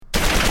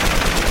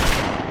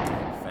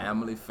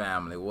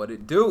Family, what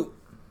it do?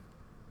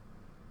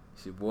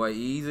 It's your boy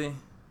Eazy,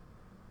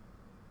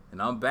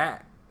 and I'm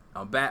back.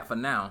 I'm back for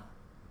now.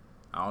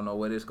 I don't know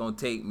where it's gonna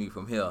take me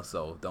from here,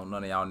 so don't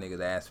none of y'all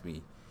niggas ask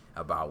me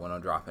about when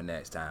I'm dropping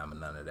next time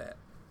and none of that.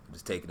 I'm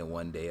just taking it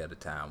one day at a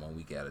time, 1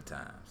 week at a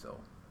time. So,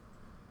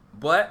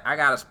 but I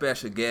got a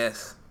special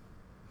guest.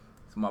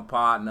 It's my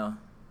partner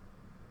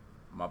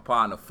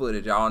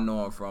Footage. Y'all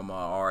know him from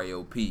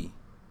RAOP,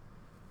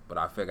 but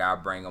I figure I'll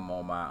bring him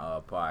on my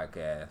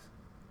podcast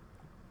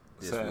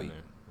this week.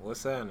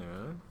 What's happening,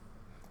 man?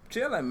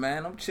 Chilling,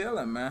 man. I'm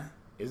chilling, man.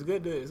 It's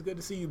good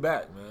to see you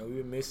back, man. We've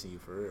been missing you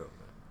for real,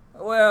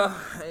 man. Well,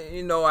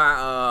 you know,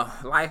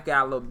 life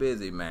got a little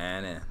busy,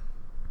 man,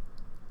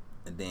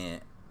 and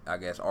then I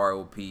guess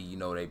ROP, you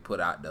know, they put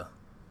out the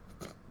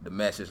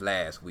message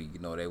last week. You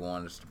know, they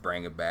wanted us to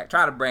bring it back.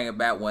 Try to bring it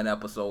back 1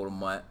 episode a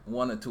month,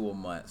 1 or 2 a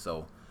month.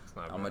 So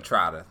I'm gonna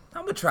try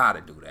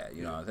to do that.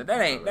 You know, that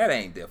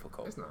ain't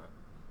difficult.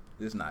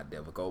 It's not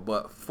difficult.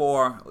 But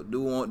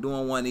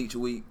doing one each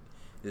week,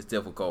 it's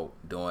difficult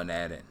doing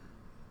that, and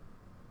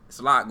it's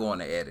a lot going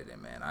to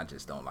editing, man. I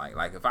just don't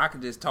like if I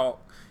could just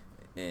talk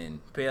and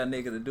pay a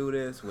nigga to do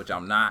this, which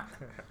I'm not,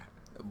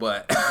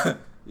 but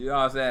you know what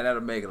I'm saying,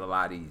 that'll make it a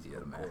lot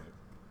easier, man.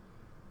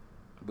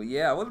 But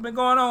yeah, what's been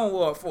going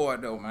on for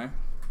it though, man?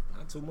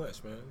 Not too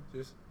much, man.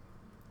 Just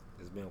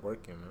been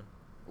working, man.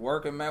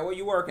 Working, man. Where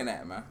you working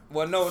at, man?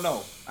 Well, no,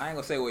 I ain't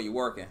gonna say where you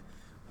working.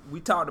 We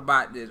talked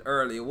about this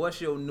earlier. What's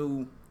your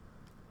new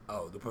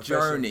the profession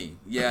journey?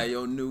 Yeah,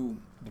 your new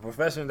the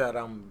profession that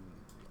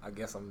I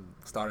guess I'm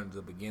starting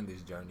to begin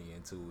this journey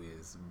into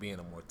is being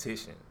a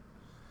mortician.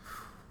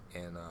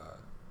 And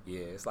yeah,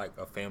 it's like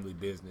a family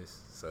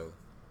business, so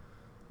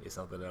it's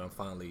something that I'm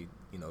finally,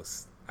 you know,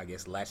 I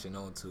guess latching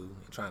on to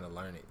and trying to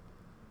learn it.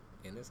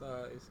 And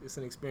it's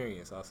an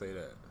experience, I'll say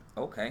that.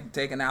 Okay,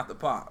 taking out the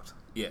pops.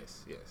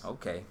 Yes.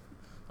 Okay,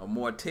 a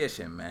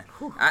mortician, man.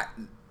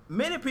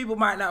 Many people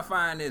might not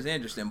find this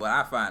interesting, but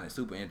I find it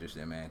super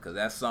interesting, man, because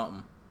that's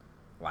something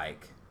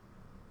like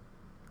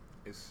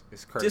it's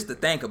crazy. Just to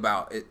think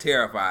about, it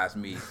terrifies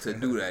me to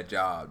do that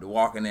job, to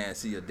walk in there and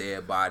see a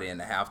dead body and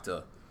to have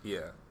to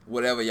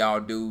whatever y'all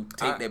do,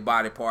 take their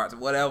body parts,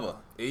 whatever.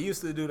 It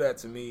used to do that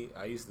to me.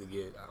 I used to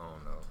get, I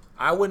don't know.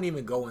 I wouldn't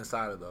even go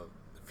inside of the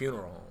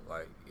funeral home.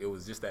 Like, it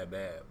was just that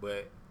bad.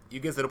 But you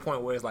get to the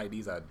point where it's like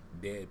these are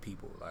dead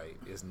people. Like,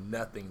 there's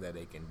nothing that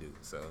they can do.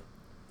 So,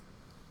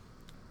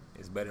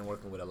 it's better than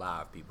working with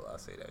alive people. I'll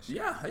say that shit.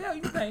 Yeah,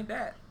 you think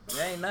that.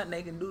 There ain't nothing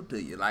they can do to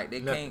you. Like,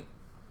 they can't.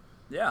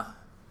 Yeah.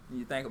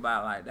 You think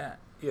about it like that.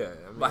 Yeah.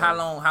 I mean, but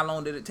how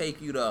long did it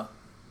take you to,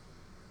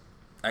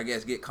 I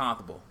guess, get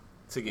comfortable?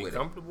 To get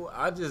comfortable?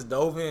 I just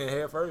dove in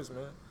head first,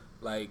 man.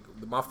 Like,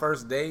 my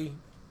first day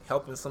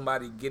helping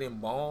somebody get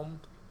embalmed,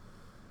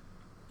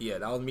 yeah,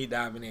 that was me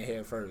diving in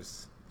head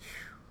first.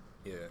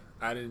 Yeah,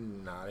 I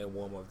didn't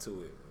warm up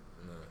to it.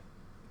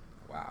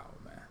 No. Wow,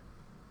 man.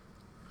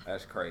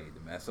 That's crazy,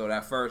 man. So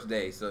that first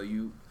day, so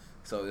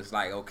it's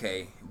like,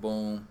 okay,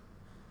 boom,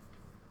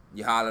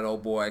 you hollered, oh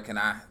boy, can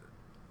I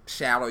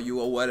shadow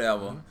you or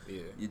whatever? Mm-hmm.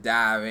 Yeah. You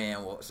dive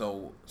in.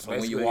 So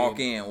when you walk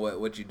in,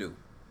 what you do?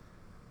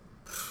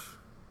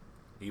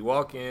 You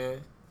walk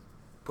in,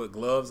 put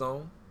gloves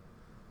on,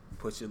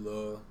 put your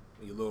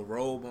little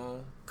robe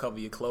on, cover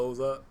your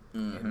clothes up,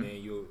 and then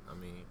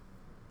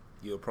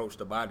you approach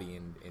the body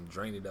and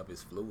drain it of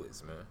its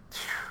fluids, man.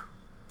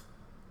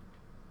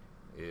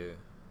 Yeah,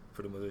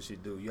 pretty much what you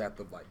do. You have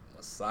to like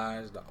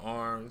massage the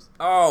arms.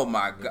 Oh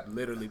my God!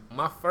 Literally,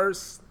 my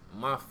first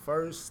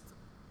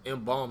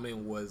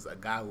embalming was a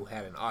guy who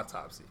had an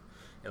autopsy.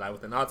 And like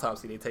with an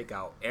autopsy, they take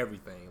out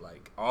everything,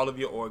 like all of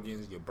your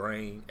organs, your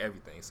brain,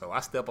 everything. So I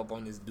step up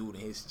on this dude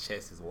and his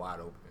chest is wide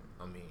open.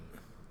 I mean,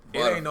 it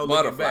ain't no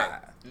looking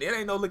back. It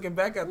ain't no looking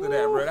back after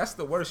that, bro. That's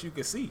the worst you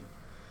can see.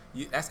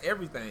 That's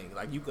everything.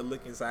 Like you could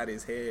look inside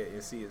his head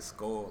and see his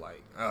skull.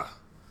 Like,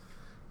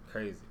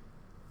 crazy.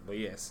 But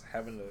yes,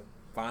 having to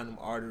find them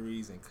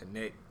arteries and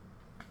connect.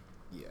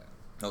 Yeah.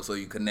 Oh, so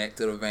you connect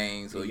to the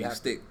veins, so you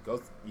stick.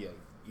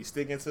 You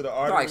stick into the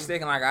artery. It's like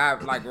sticking like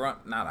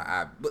not an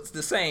eye, but it's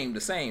the same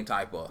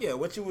type of. Yeah,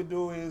 what you would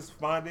do is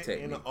find it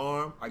in the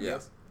arm, I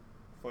guess.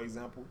 For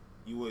example,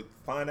 you would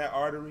find that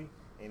artery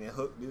and then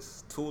hook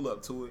this tool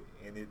up to it,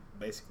 and it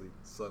basically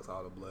sucks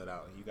all the blood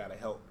out. And you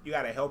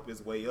gotta help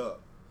its way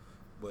up.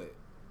 But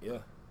yeah,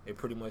 it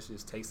pretty much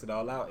just takes it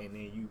all out, and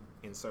then you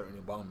insert an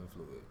embalming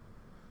fluid.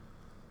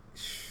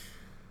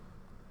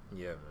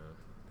 Yeah, man,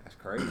 that's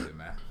crazy,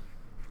 man.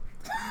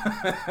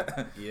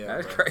 Yeah,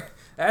 that's crazy.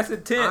 That's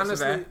intense,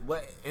 honestly,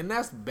 man. And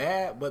that's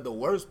bad. But the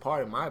worst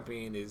part, in my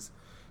opinion, is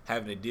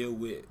having to deal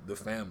with the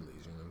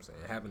families. You know what I'm saying?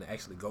 Having to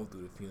actually go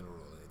through the funeral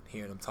and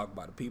hearing them talk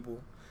about the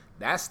people.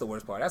 That's the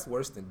worst part. That's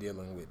worse than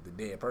dealing with the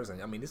dead person.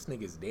 I mean, this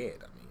nigga's dead.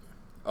 I mean,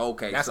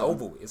 okay, that's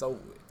over with. It's over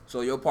with.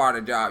 So your part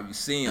of the job, you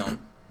see him,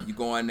 you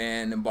go in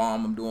there and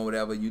embalm him, doing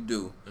whatever you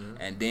do,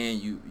 and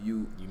then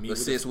you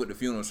assist with the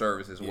funeral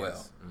service as well.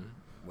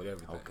 Mm-hmm. With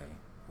everything. Okay.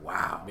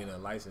 Wow. Being a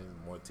licensed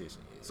mortician.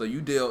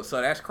 Yeah.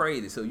 So that's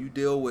crazy. So you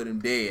deal with him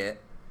dead,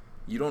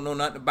 you don't know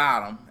nothing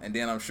about them, and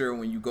then I'm sure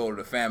when you go to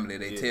the family,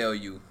 they tell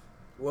you.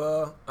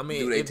 Well, I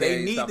mean, if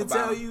they need to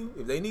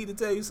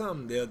tell you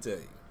something, they'll tell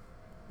you.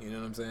 You know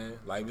what I'm saying?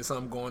 Like, if there's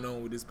something going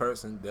on with this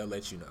person, they'll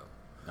let you know.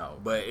 No.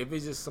 But if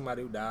it's just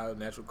somebody who died of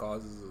natural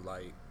causes,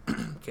 like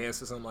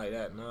cancer, something like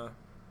that,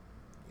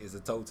 it's a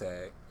toe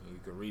tag. You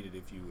can read it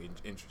if you're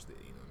interested.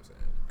 You know what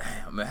I'm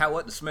saying? Damn, man,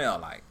 what the smell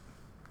like?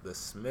 The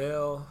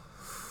smell,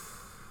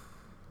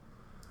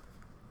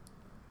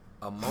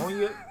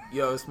 ammonia.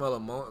 Yo, it smell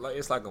ammonia. Like,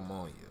 it's like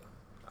ammonia.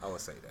 I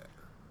would say that.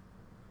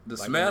 The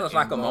smell is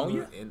like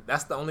ammonia, and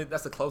that's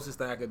the closest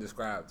thing I could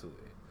describe to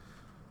it.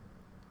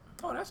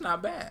 Oh, that's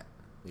not bad.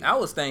 Yeah. I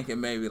was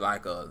thinking maybe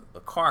like a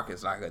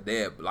carcass, like a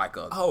dead, like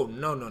a. Oh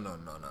no.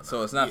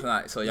 So it's nothing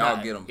like. So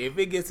y'all get them. If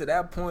it gets to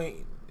that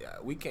point,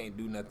 we can't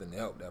do nothing to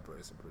help that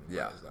person. Pretty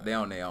much. Yeah, they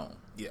on their own.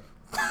 Yeah.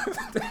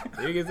 If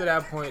it gets to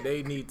that point,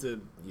 they need to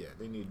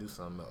do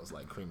something else,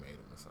 like cremate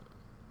them or something.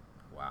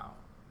 Wow.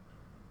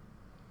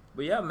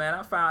 But yeah, man,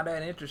 I found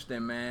that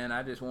interesting, man.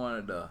 I just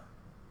wanted to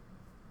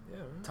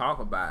talk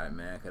about it,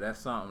 man, because that's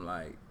something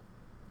like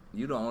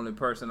you the only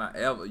person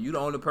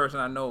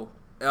I know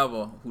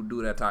ever who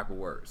do that type of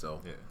work.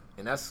 So yeah,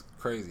 and that's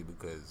crazy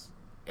because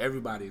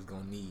everybody's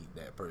gonna need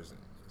that person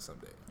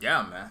someday.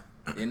 Yeah, man.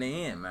 In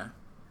the end, man.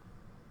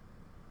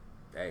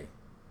 Hey,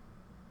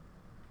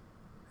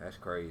 that's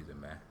crazy,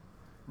 man.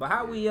 But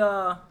how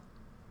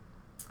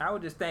I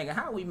was just thinking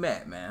how we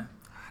met, man.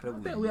 I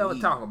don't think we ever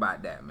talk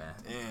about that, man.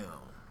 Damn.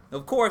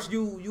 Of course,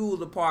 you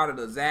was a part of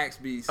the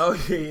Zaxby's. Oh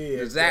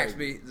yeah.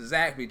 The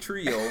Zaxby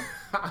trio.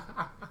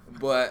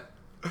 But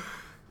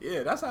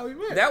yeah, that's how we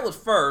met. That was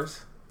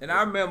first, and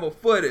I remember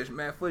footage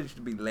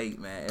to be late,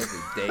 man, every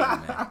day,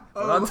 man.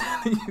 But I'm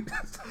telling you,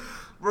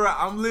 bro,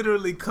 I'm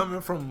literally coming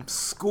from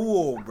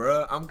school,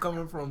 bro. I'm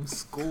coming from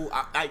school.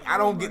 I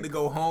don't get to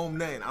go home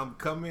nothing. I'm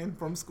coming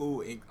from school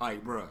and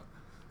like, bro,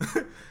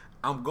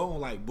 I'm going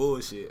like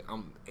bullshit.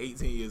 I'm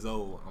 18 years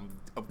old.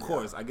 Of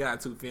course, I got out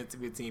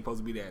 2:15, supposed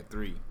to be there at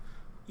 3.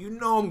 You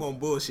know I'm gonna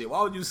bullshit.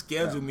 Why would you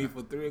schedule me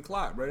for 3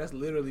 o'clock, bro? That's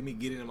literally me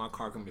getting in my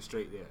car coming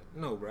straight there.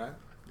 No, bro.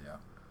 Yeah.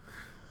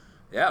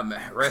 Yeah,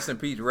 man. Rest in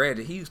peace,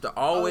 Reggie. He used to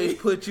always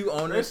put you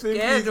on the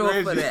schedule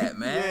for that,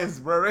 man. Yes,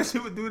 bro. Reggie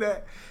would do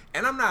that.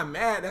 And I'm not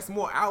mad. That's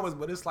more hours,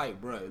 but it's like,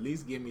 bro, at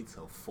least give me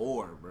till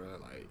 4, bro.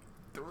 Like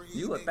 3.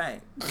 You would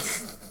think.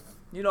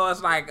 You know,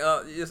 it's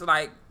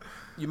like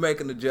you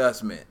make an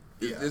adjustment.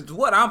 Yeah. It's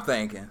what I'm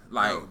thinking.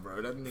 Like, no,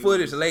 bro,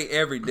 footage late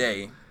every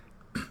day.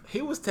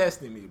 He was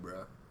testing me,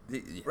 bro.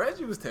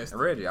 Reggie was testing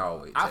me. Reggie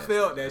always. I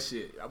felt that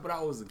shit, but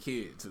I was a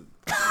kid too.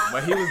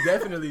 But he was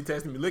definitely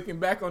testing me. Looking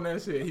back on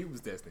that shit, he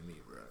was testing me,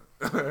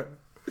 bro.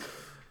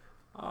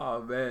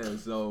 Oh man,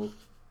 so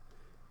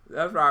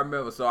that's what I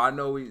remember. So I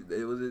know it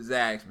was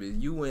at Zaxby's.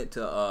 You went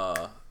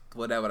to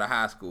whatever the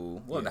high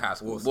school. What was the high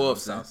school? Wolfson.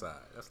 Southside.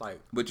 That's like.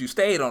 But you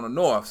stayed on the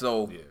north,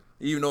 so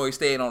even though he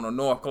stayed on the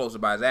north closer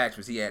by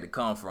Zaxby's, he had to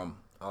come from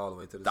all the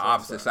way to the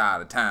opposite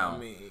side of town. I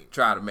mean,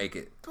 try to make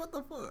it. What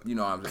the fuck? You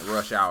know, I'm just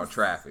rush hour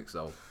traffic.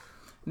 So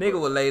nigga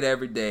was late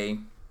every day.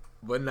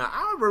 But now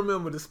I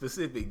remember the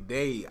specific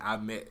day I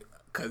met,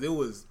 cause it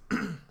was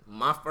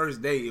my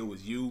first day. It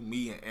was you,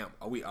 me, and Amp.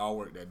 We all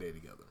worked that day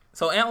together.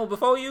 So Amp was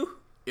before you?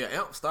 Yeah,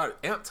 Amp started.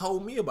 Amp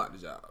told me about the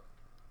job.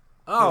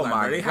 Oh my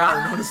god! They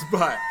hired him on the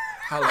spot.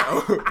 I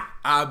was like, oh,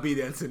 I'll be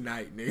there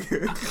tonight,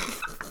 nigga.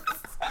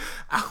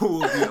 I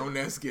will be on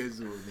that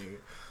schedule, nigga.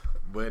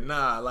 But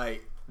nah,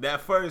 like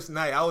that first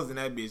night, I was in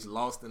that bitch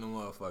lost in the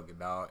motherfucker,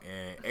 dog.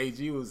 And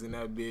AG was in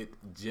that bitch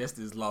just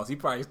as lost. He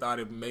probably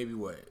started maybe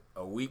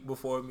a week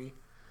before me.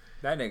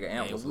 That nigga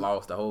Amp was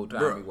lost the whole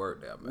time he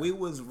worked there, man. We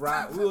was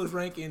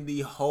ranking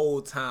the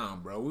whole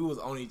time, bro. We was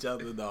on each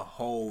other the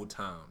whole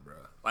time, bro.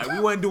 Like we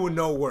wasn't doing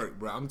no work,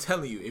 bro. I'm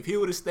telling you, if he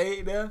would have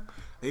stayed there,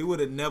 they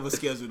would have never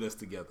scheduled us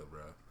together,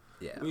 bro.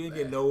 Yeah, we didn't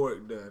get no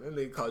work done. That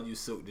nigga called you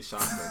Silk the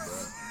Shocker, bro.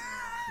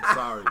 I'm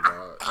sorry,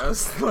 dog.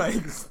 That's like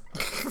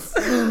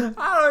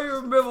I don't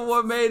even remember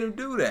what made him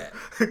do that.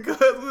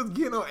 Because we was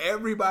getting on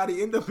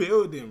everybody in the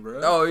building,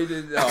 bro. Oh, he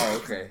did.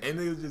 Oh, okay. And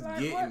he was just like,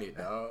 getting it,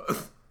 dog.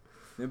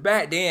 And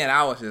back then,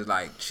 I was just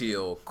like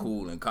chill,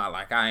 cool, and kind of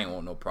like I ain't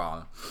want no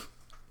problem.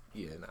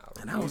 Yeah, nah.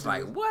 And I was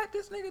like, what?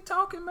 This nigga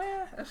talking,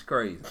 man? That's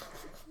crazy.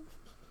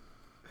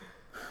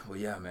 Well,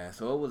 yeah, man.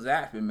 So it was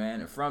Zaxby,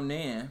 man. And from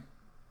then,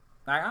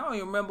 like, I don't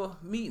even remember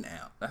meeting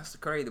Amp. That's the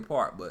crazy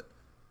part. But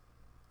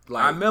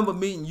like, I remember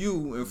meeting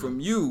you, and from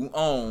you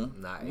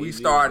on, we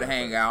started to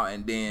hang out,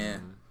 and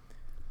then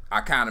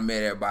I kind of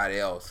met everybody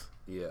else.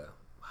 Yeah.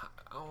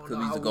 Because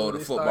we used to go to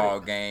football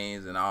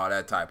games and all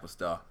that type of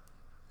stuff.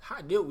 How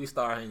did we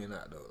start hanging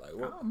out, though? Like,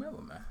 what? I don't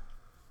remember, man.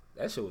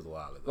 That shit was a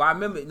while ago. Well, I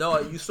remember,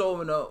 you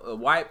sold me a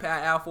white pair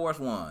Air Force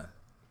One.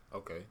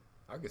 Okay.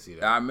 I can see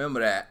that. I remember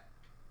that.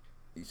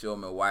 You showed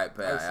me a white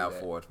pair Air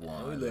Force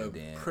One. Yeah, we lived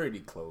pretty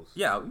close.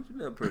 Yeah, we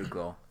lived pretty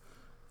close.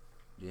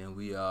 Then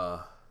we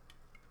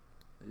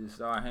just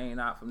started hanging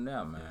out from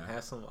there, man.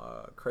 Had some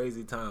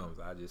crazy times.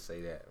 I just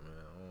say that, man.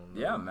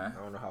 Yeah, man.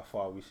 I don't know how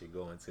far we should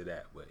go into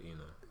that, but you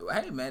know.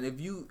 Hey, man, if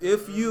you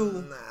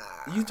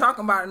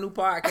talking about a new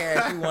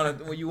podcast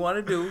you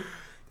wanna do,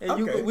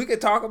 And we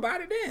could talk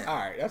about it then. All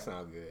right, that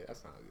sounds good.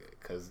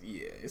 Cause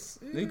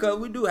because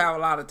we do have a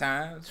lot of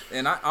times,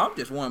 and I'm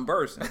just one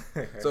person.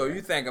 So if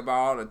you think about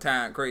all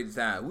the crazy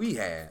times we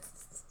had,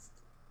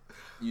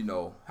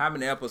 how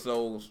many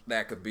episodes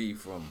that could be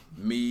from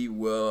me,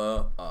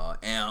 Will,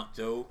 Amp,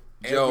 Joe,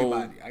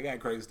 everybody. I got a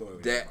crazy story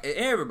with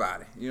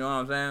everybody. You know what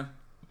I'm saying?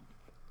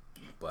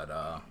 But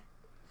I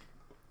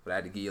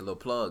had to give you a little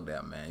plug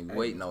there, man. You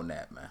waiting on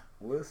that, man.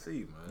 We'll see,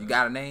 man. You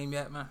got a name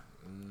yet, man?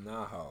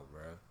 Nah,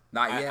 bro.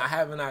 Not yet. I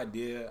have an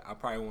idea. I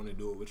probably want to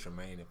do it with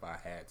Tremaine if I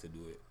had to do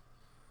it.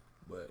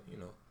 But,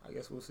 I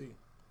guess we'll see.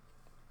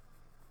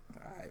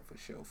 All right,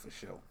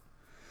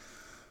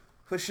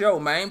 for sure,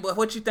 man. But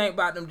what you think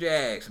about them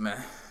Jags,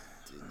 man?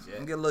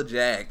 Get a little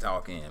Jag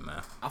talk in,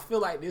 man. I feel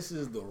like this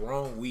is the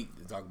wrong week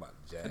to talk about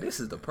the Jags. This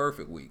is the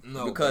perfect week.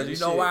 No, because you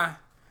know why?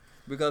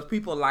 Because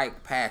people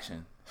like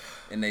passion.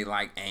 And they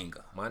like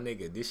anger. My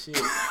nigga, this shit.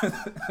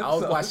 I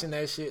was watching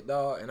that shit,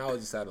 dog, and I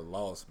was just at a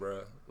loss,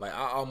 bro. Like,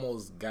 I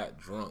almost got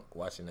drunk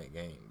watching that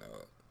game,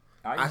 dog.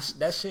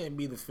 That shouldn't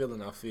be the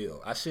feeling I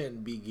feel. I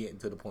shouldn't be getting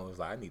to the point where it's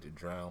like I need to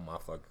drown my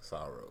fucking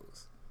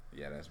sorrows.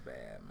 Yeah, that's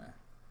bad, man.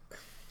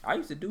 I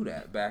used to do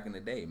that back in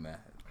the day, man.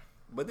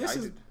 But I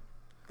used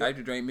to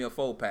drink me a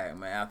 4-pack,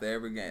 man, after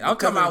every game. I'm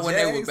talking about when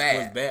they were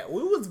bad.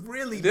 We was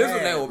really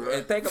bad, bro.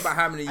 And think about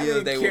how many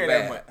years they were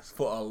bad.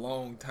 For a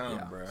long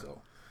time, bro.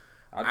 So.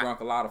 I drank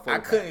a lot of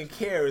 4-packs. I couldn't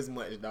care as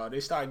much, dog. They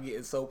started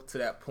getting so to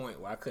that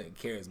point where I couldn't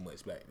care as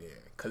much back then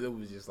because it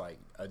was just like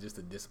just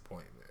a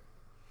disappointment.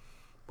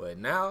 But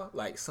now,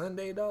 like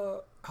Sunday,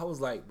 dog, I was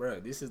like, bro,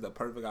 this is the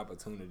perfect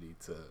opportunity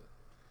to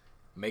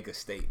make a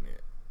statement.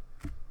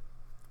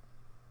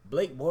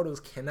 Blake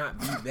Bortles cannot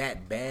be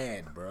that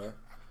bad, bro.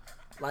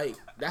 Like,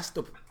 that's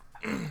the...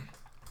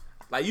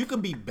 Like, you can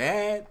be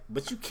bad,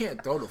 but you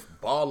can't throw the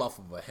ball off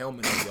of a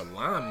helmet of your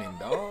lineman,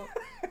 dog.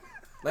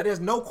 Like,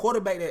 there's no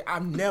quarterback that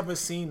I've never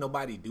seen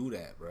nobody do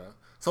that, bro.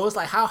 So it's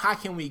like, how high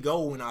can we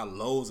go when our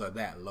lows are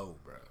that low,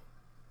 bro?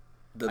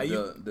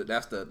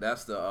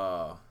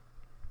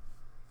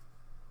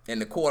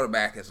 And the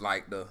quarterback is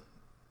like the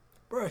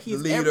he's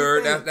leader.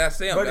 Everything. That's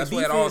him. Bro, that's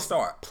where it all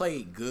starts.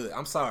 Played good.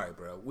 I'm sorry,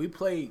 bro. We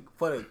played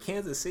for the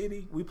Kansas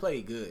City. We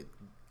played good.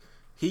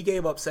 He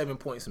gave up 7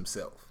 points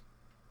himself,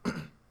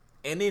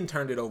 and then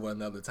turned it over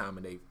another time,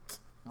 and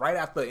right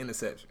after the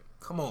interception.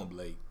 Come on,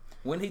 Blake.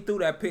 When he threw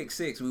that pick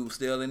 6, we were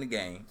still in the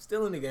game.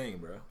 Still in the game,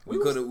 bro. We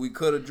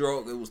could have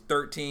drove. It was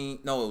 13.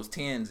 No, it was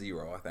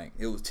 10-0, I think.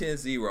 It was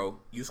 10-0.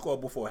 You scored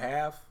before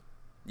half?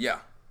 Yeah.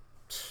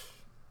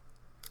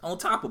 On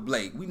top of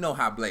Blake, we know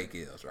how Blake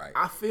is, right?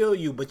 I feel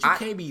you, but you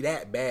can't be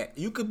that bad.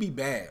 You could be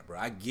bad, bro.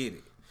 I get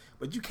it.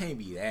 But you can't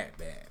be that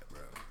bad,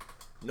 bro.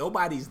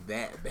 Nobody's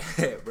that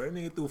bad, bro.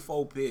 Nigga threw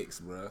 4 picks,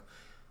 bro.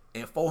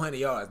 And 400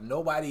 yards.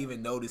 Nobody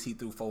even noticed he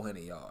threw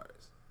 400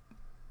 yards.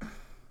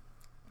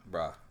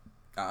 Bro.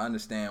 I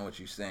understand what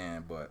you're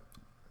saying, but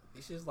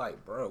it's just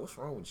like, bro, what's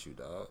wrong with you,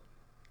 dog?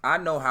 I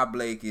know how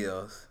Blake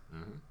is.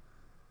 Mm-hmm.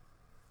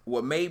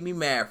 What made me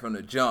mad from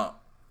the jump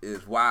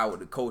is why would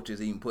the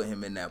coaches even put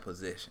him in that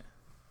position?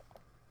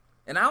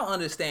 And I don't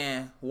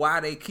understand why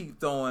they keep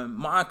throwing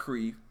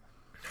Moncrief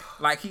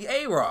like he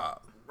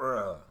A-Rob.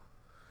 Bro.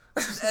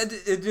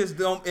 It just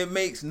don't. It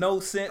makes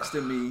no sense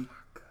to me.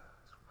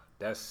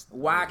 That's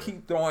why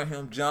keep throwing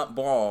him jump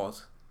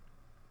balls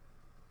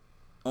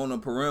on the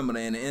perimeter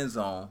in the end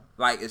zone.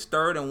 Like, it's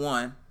 3rd and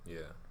 1. Yeah.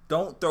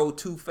 Don't throw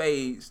 2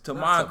 fades to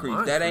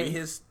Moncrief. That ain't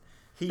his.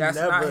 That's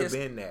never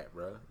been that,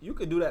 bro. You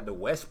could do that to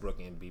Westbrook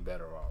and be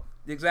better off.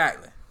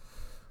 Exactly.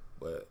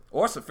 But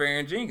or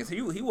Safarian Jenkins.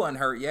 He wasn't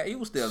hurt yet. He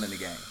was still in the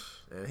game.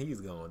 And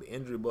he's gone. The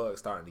injury bug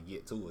starting to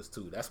get to us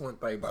too. That's one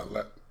thing about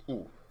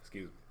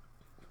excuse me.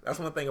 That's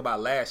one thing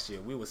about last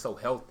year. We were so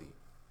healthy.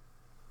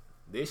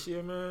 This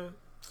year, man.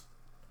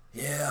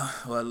 Yeah.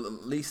 Well,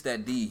 at least the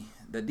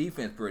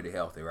defense pretty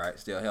healthy, right?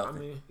 Still healthy. I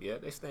mean, yeah,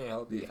 they staying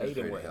healthy.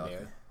 Hayden wasn't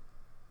there.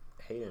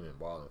 Hayden been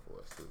balling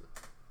for us too.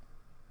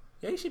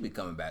 Yeah, he should be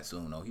coming back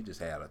soon though. He just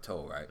had a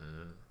toe, right?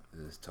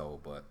 Mm-hmm. His toe,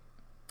 but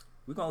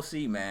we're gonna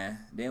see, man.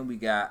 Then we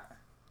got,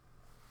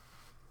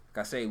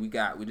 like I say, we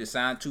just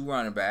signed 2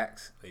 running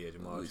backs. Yeah,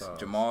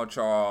 Jamal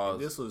Charles.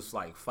 If this was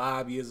like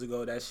 5 years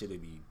ago, that should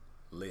be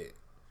lit.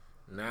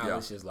 Now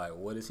it's just like,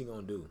 what is he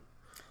gonna do?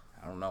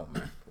 I don't know,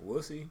 man.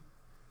 We'll see.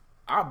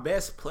 Our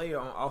best player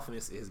on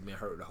offense has been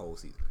hurt the whole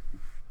season.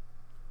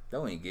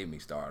 Don't even get me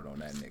started on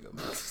that nigga,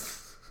 man.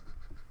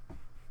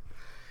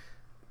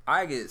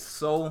 I get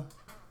so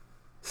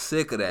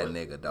sick of that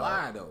nigga, dog.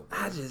 Why though, bro?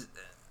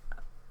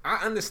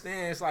 I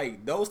understand. It's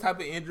like those type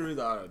of injuries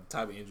are the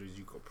type of injuries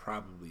you could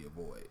probably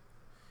avoid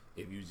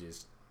if you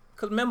just.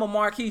 Cause remember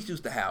Marquise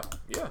used to have them.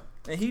 Yeah,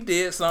 and he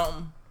did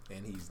something,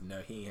 and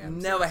he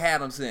never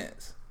had them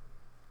since.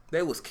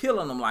 They was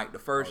killing him like the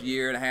first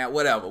year and a half,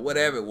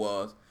 whatever it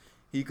was.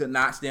 He could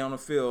not stay on the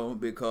field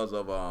because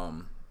of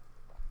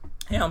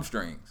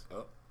hamstrings.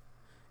 Oh.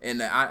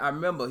 And I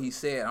remember he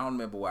said, I don't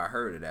remember where I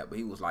heard of that, but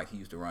he was like he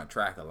used to run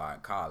track a lot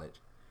in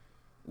college,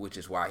 which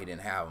is why he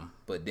didn't have them.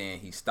 But then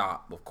he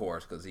stopped, of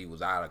course, because he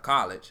was out of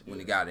college when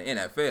he got to the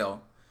NFL.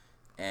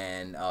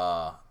 And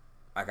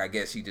like I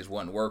guess he just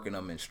wasn't working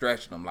them and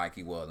stretching them like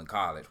he was in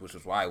college, which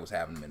is why he was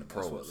having them in the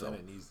pros. That's what so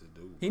Leonard needs to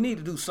do. He need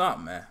to do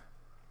something, man.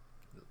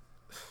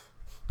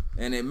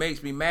 And it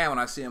makes me mad when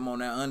I see him on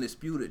that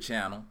Undisputed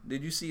channel.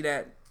 Did you see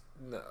that?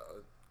 No.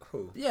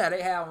 Who? Yeah,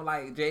 they have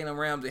like Jalen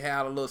Ramsey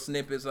had a little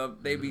snippets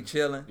of they be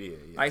chilling. Yeah.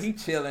 Like he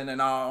chilling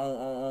and all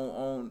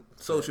on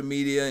social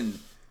media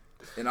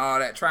and all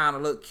that, trying to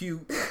look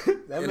cute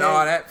and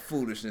all that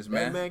foolishness,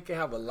 man. That man can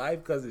have a life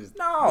because it's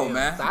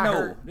man.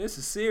 hurt. This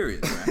is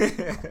serious,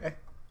 man.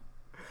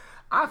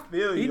 I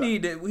feel you.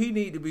 He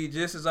need to be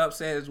just as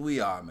upset as we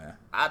are, man.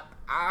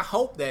 I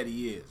hope that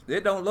he is.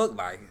 It don't look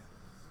like it.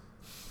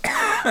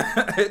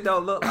 It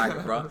don't look like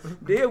it, bro.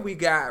 Then we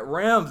got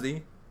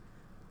Ramsey.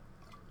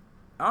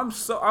 I'm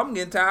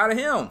getting tired of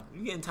him.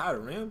 You getting tired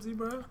of Ramsey,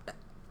 bro?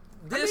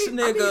 This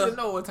nigga. I need to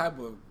know what type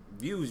of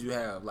views you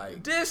have.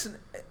 Like this.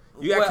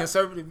 You got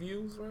conservative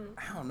views, right?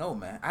 I don't know,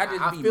 man. I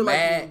just be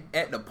mad like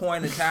at the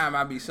point in time.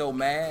 I be so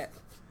mad,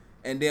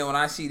 and then when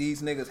I see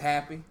these niggas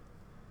happy,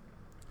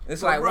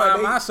 it's like, why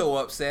am I so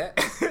upset?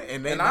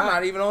 and I'm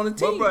not even on the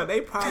team. But bro,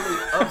 they probably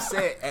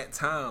upset at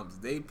times.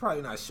 They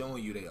probably not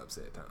showing you they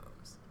upset at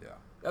times. Yeah,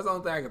 that's the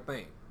only thing I can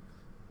think.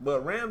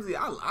 But Ramsey,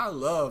 I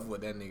love what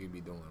that nigga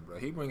be doing, bro.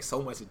 He brings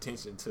so much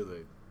attention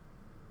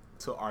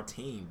to our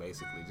team,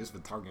 basically, just for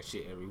talking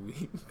shit every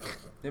week.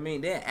 I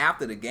mean, then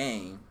after the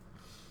game,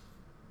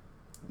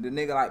 the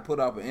nigga like put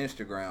up an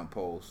Instagram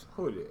post.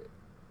 Who did?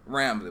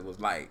 Ramsey was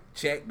like,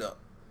 check the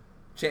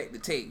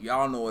tape.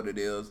 Y'all know what it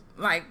is.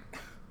 Like,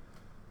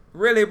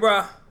 really,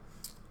 bro?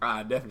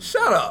 I definitely.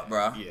 Shut up,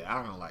 bro. Yeah,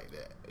 I don't like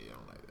that. You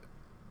don't like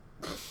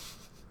that.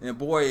 And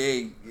boy,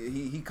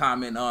 he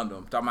commenting on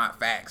them, talking about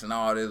facts and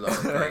all this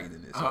other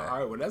craziness. All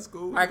right, well, that's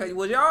cool. Like,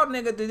 was y'all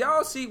nigga? Did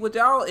y'all see what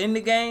y'all in the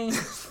game?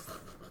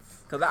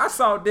 Cause I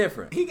saw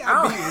different. He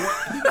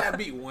got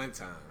beat one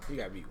time. He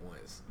got beat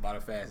once by the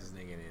fastest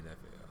nigga in the NFL.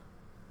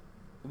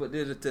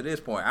 But to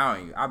this point,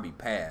 I be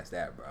past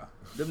that, bro.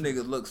 Them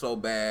niggas look so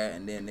bad,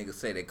 and then niggas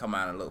say they come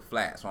out and look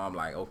flat. So I'm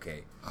like,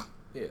 okay,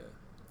 yeah.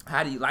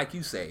 How do you, like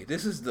you say,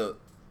 this is the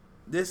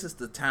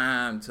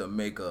time to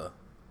make a.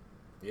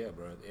 Yeah,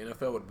 bro. The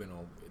NFL would have been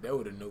on. They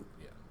would have known.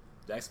 Yeah,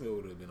 Jacksonville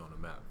would have been on the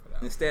map for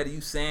that. Instead of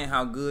you saying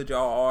how good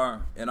y'all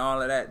are and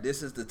all of that,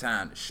 this is the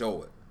time to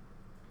show it.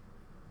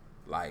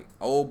 Like,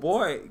 old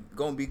boy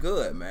gonna be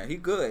good, man. He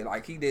good.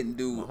 Like, he didn't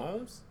do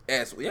Mahomes.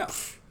 Yeah.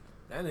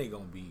 That nigga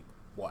gonna be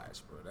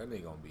watch, bro. That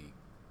nigga gonna be,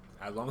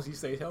 as long as he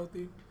stays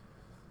healthy.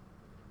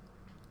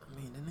 I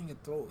mean, that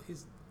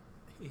nigga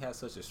he has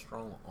such a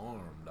strong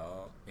arm,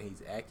 dog, and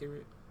he's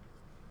accurate.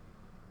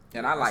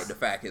 And I like the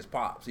fact his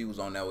pops, he was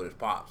on there with his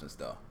pops and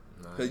stuff.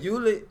 Cause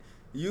usually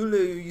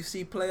you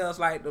see players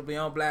like the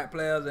young black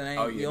players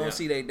and you don't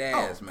see their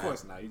dads, man. Of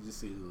course not. You just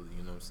see, you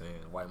know what I'm saying,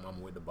 white mama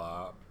with the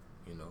bob,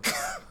 you know.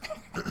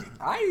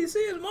 I didn't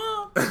see his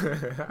mom,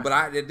 but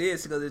I did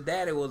because his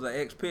daddy was an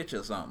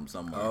ex-pitcher or something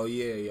somewhere. Oh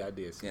yeah, I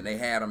did. See and they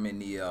had him in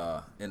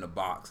the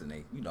box, and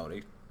they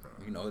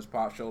his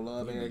pop show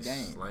love every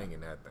game. Slanging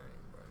that thing,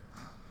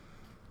 bro.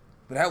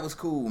 But that was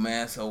cool,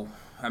 man. So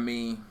I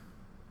mean.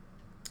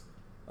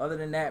 Other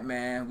than that,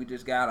 man, we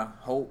just gotta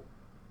hope.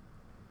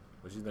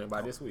 What you think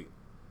about this week?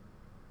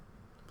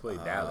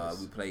 Dallas.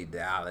 We played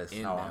Dallas.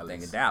 I'm Dallas.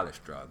 Thinking Dallas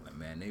struggling,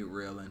 man. They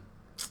reeling.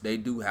 They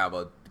do have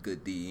a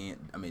good D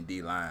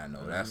line though.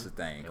 Mm-hmm. That's the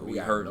thing. And we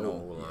hurt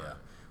no. Yeah,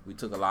 we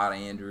took a lot of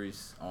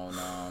injuries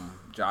on.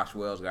 Josh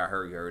Wells got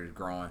hurt. He hurt his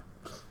groin.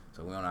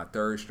 So we on our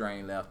third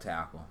string left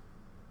tackle.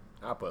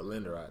 I put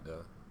Linder out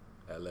there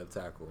at left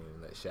tackle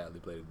and let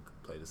Shadley play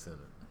the center.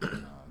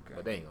 Okay.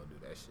 But they ain't gonna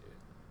do that shit.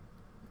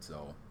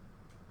 So.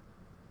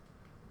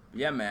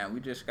 Yeah, man, we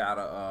just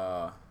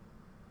gotta.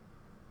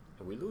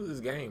 If we lose this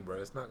game, bro,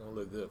 it's not gonna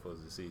look good for us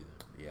this season.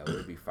 Yeah,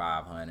 we'll be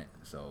 500.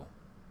 So,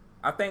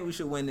 I think we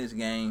should win this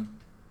game.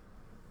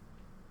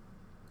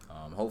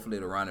 Hopefully,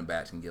 the running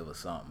backs can give us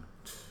something.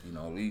 You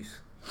know, at least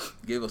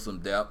give us some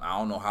depth. I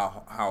don't know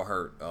how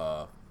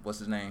hurt. What's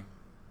his name?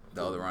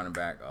 The other running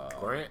back.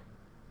 Grant.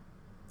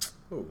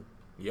 Who?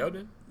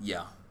 Yeldon?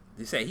 Yeah,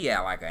 they say he had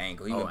like an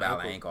ankle. He been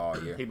battling an ankle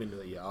all year. He been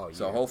doing all year.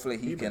 So hopefully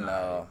he can.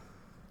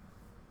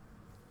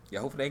 Yeah,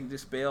 hopefully they can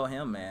just spell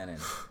him, man,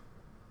 and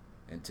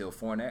until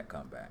Fournette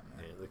come back,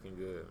 man. Ain't looking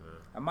good, man.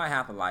 I might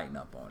have to lighten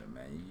up on it,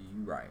 man.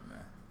 You right,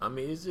 man. I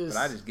mean, it's just.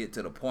 But I just get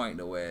to the point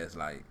though where it's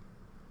like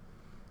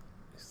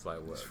what?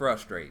 It's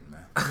frustrating,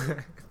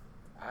 man.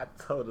 I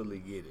totally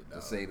get it, dog.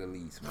 To say the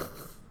least, man.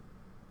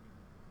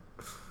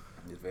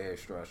 It's very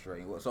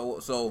frustrating.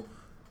 So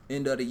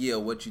end of the year,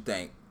 what you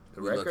think?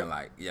 The we're record? Looking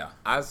like, yeah.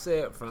 I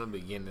said from the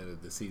beginning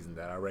of the season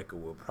that our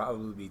record will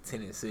probably be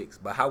 10-6.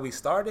 But how we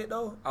started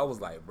though, I was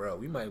like, bro,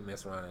 we might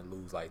mess around and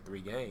lose like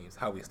 3 games.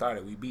 How we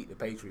started, we beat the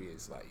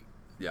Patriots, like,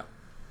 yeah.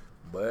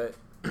 But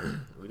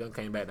we done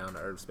came back down to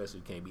earth,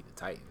 especially we can't beat the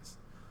Titans.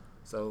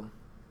 So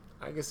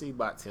I can see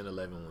about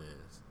 10-11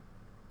 wins.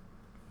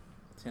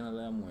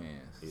 10-11 wins.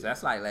 Yeah. So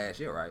that's like last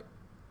year, right?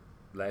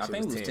 I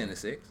think it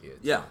was 10-6.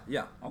 Yeah.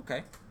 Yeah.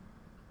 Okay.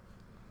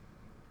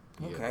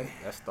 Yeah, okay.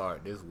 Let's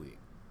start this week.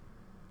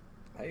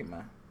 Hey,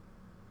 man.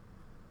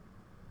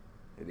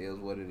 It is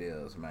what it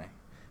is, man.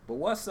 But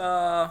what's what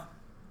I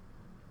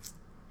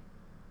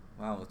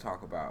want to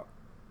talk about?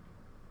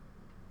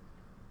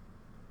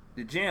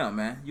 The gym,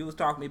 man. You was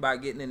talking to me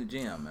about getting in the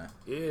gym, man.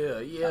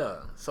 Yeah.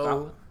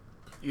 So,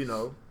 you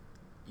know,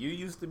 you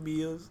used to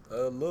be a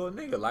little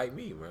nigga like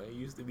me, man.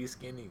 You used to be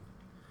skinny.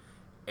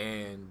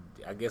 And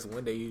I guess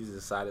one day you just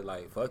decided,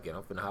 like, fuck it,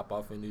 I'm finna hop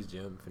off in this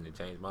gym, finna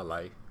change my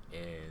life.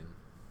 And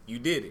you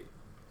did it.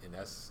 And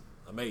that's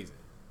amazing.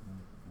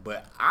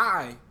 But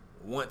I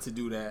want to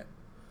do that.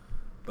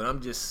 But I'm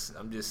just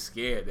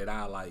scared that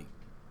I, like,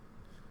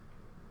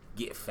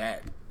 get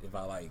fat if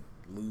I, like,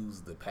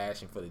 lose the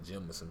passion for the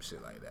gym or some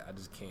shit like that. I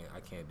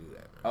can't do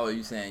that, man. Oh,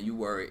 you saying you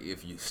worry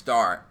if you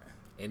start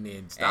and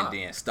then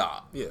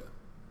stop. Yeah.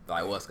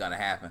 Like what's gonna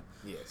happen?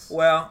 Yes.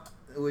 Well,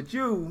 with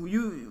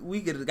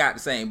we got the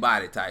same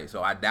body type,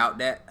 so I doubt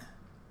that.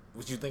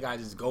 Would you think I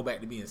just go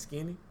back to being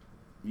skinny?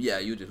 Yeah,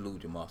 you just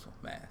lose your muscle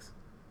mass.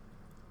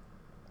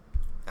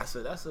 I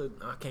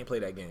can't play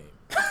that game.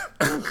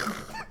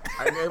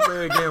 I can't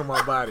play that game with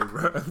my body,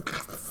 bro.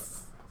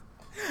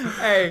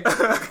 Hey,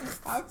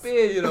 I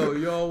feel you though.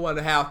 You don't want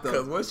to have to.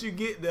 Because once you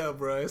get there,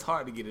 bro, it's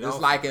hard to get it off.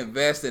 It's like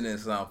investing in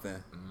something.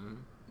 Mm-hmm.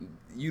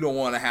 You don't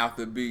want to have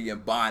to be in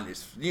bondage.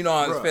 You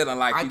know, it's feeling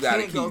like you got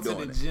to keep doing it. I can't go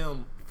to the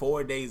gym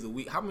 4 days a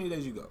week. How many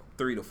days you go?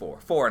 3 to 4.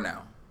 4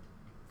 now.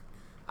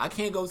 I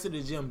can't go to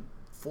the gym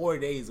 4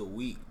 days a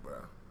week, bro.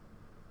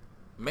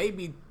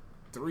 Maybe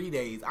 3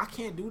 days. I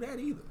can't do that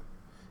either.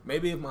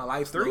 Maybe if my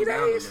life slows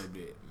down a little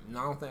bit. No,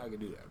 I don't think I can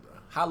do that, bro.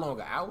 How long?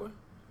 An hour?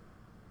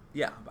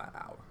 Yeah, about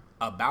an hour.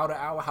 About an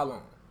hour? How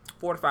long?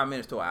 45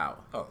 minutes to an hour.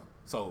 Oh,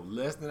 so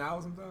less than an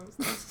hour sometimes?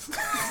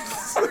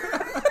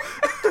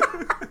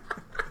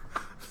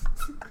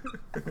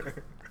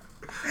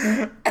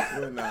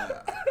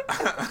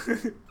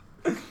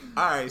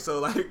 All right, so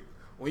like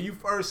when you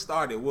first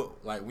started,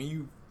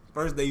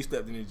 first day you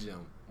stepped in the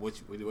gym, what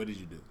did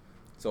you do?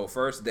 So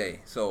first day,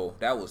 so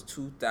that was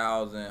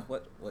 2000.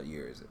 What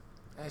year is it?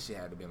 That shit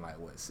had to been like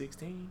what,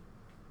 16?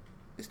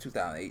 It's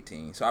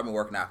 2018. So I've been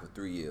working out for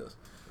 3 years.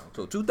 Okay.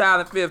 So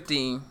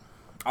 2015,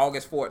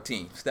 August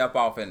 14th, step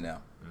off in there.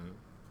 Mm-hmm.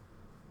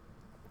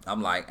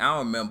 I'm like, I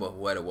don't remember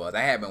what it was.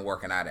 I had been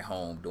working out at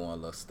home doing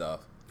little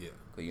stuff. Yeah.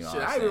 You know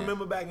shit, I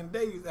remember back in the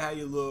day you used to have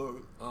your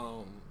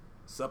little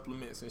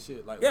supplements and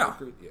shit. Like yeah.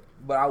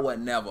 But I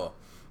wasn't never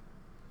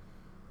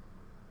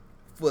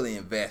fully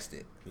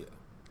invested. Yeah.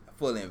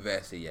 Fully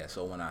invested yet.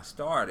 So when I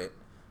started,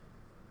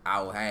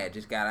 I had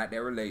just got out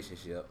that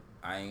relationship.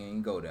 I ain't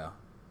even go there.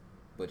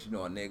 But, you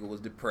know, a nigga was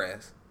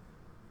depressed.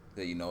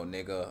 You know,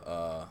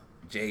 nigga,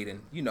 Jaden,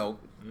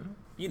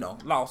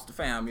 lost the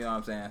fam, you know what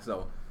I'm saying?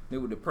 So,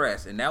 nigga was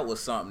depressed. And that was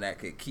something that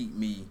could keep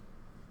me,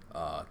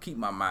 keep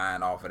my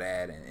mind off of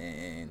that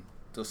and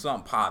to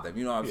something positive,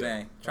 you know what I'm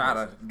saying? Try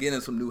to get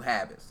in some new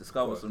habits,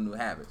 discover some new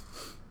habits.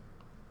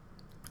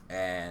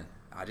 And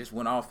I just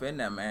went off in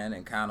there, man,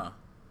 and kind of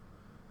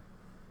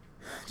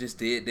just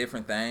did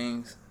different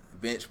things.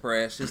 Bench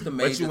press, just the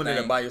major But you went in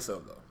there by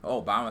yourself, though?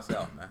 Oh, by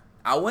myself, man.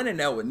 I went in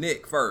there with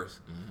Nick first,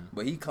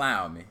 but he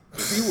clowned me.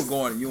 Because he was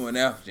going to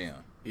UNF gym.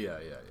 Yeah.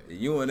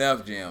 The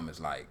UNF gym is,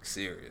 like,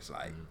 serious.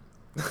 Like,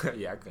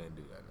 yeah, I couldn't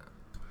do that now.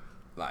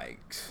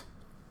 Like,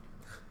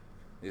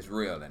 it's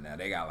real in there.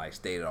 They got, like,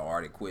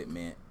 state-of-the-art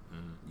equipment.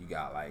 You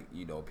got, like,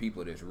 you know,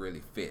 people that's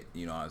really fit,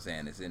 you know what I'm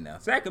saying, that's in there.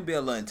 So that can be a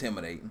little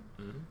intimidating.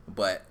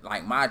 But,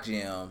 like, my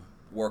gym,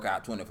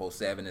 workout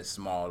 24/7, is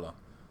smaller.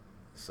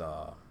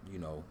 So, you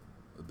know,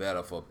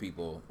 better for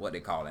people, what they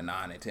call it,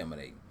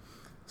 non-intimidating.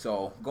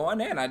 So going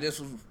there, and I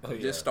just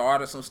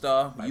started some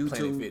stuff. Like YouTube,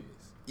 Planet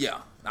Fitness.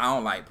 Yeah, I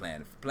don't like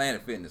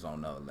Planet Fitness on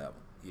another level.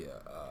 Yeah,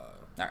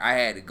 like I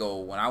had to go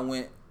when I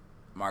went.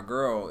 My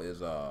girl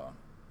is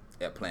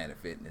at Planet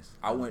Fitness.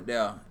 I went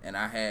there and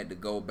I had to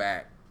go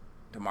back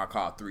to my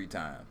car 3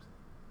 times.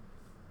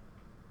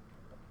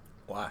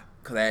 Why?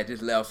 Cause I had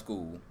just left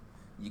school.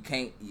 You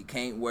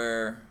can't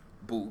wear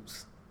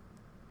boots.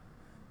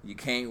 You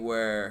can't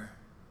wear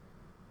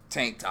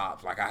tank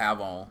tops like I have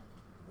on.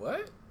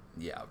 What?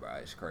 Yeah, bro,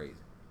 it's crazy.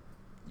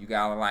 You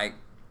gotta I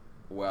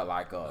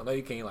know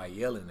you can't like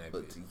yell in that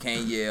but bitch. You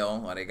can't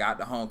yell, or they got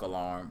the honk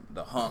alarm.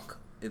 The honk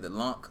is the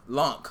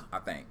lunk, I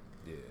think.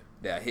 Yeah.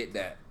 They'll hit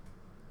that.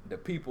 The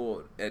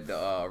people at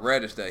the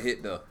register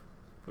hit the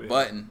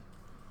button,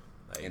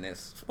 and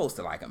it's supposed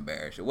to like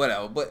embarrass you,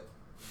 whatever. But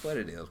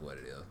it is what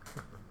it is.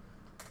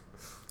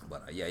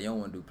 But yeah, you don't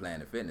want to do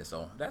Planet Fitness,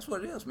 so that's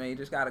what it is, man. You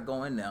just gotta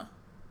go in there.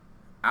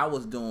 I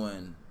was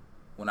doing.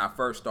 When I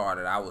first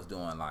started, I was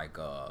doing like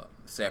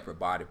separate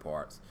body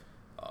parts,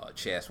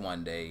 chest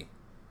one day,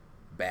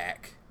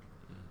 back,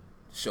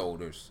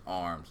 shoulders,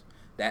 arms,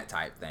 that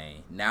type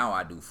thing. Now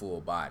I do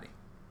full body.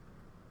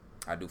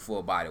 I do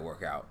full body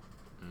workout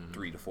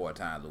 3 to 4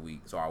 times a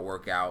week. So I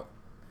work out,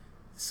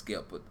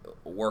 skip a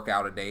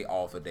workout a day,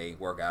 off a day,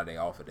 workout a day,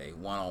 off a day,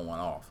 one on, one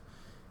off.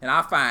 And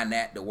I find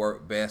that to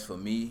work best for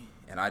me.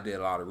 And I did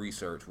a lot of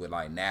research with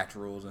like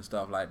naturals and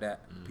stuff like that.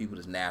 People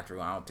that's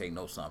natural. I don't take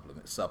no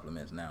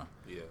supplements now.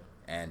 Yeah.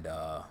 And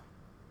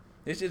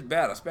it's just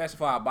better, especially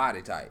for our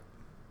body type.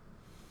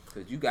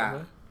 Cause you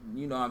got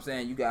you know what I'm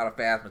saying, you got a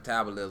fast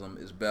metabolism,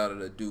 it's better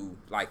to do,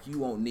 like, you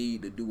won't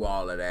need to do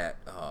all of that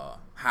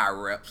high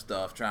rep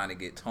stuff trying to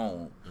get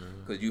toned,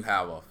 because you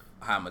have a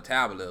high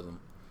metabolism.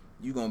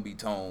 You're going to be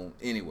toned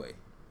anyway,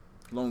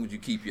 as long as you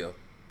keep your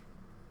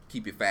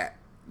fat,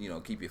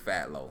 keep your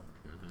fat low,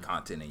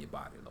 content in your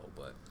body low.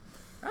 But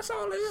that's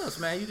all it is,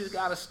 man. You just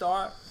got to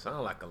start.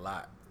 Sound like a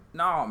lot.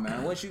 No,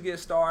 man. Once you get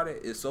started,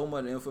 it's so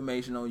much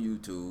information on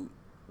YouTube.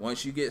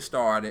 Once you get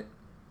started,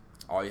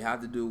 all you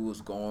have to do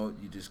is go on.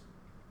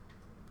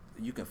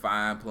 You can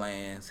find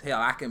plans.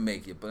 Hell, I can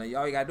make it. But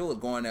all you got to do is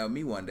go in there with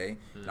me one day.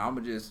 And I'm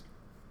going to just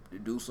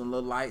do some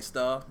little light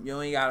stuff.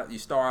 You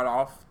start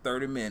off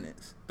 30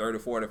 minutes, 30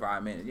 to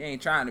 45 minutes. You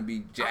ain't trying to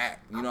be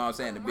jacked. You know what I'm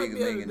saying? The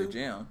biggest nigga in the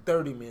gym.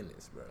 30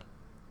 minutes, bro.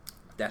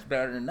 That's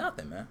better than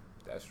nothing, man.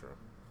 That's true.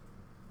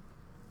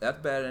 That's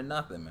better than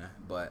nothing, man.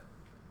 But,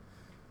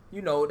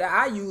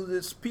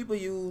 that people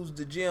use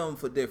the gym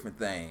for different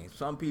things.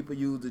 Some people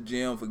use the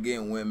gym for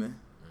getting women.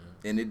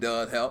 And it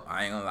does help.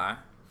 I ain't gonna lie.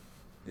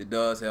 It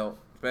does help,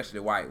 especially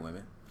white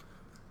women.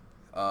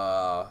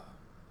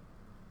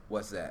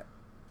 What's that?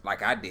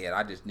 Like I did.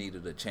 I just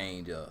needed a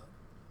change of,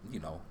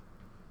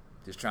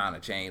 just trying to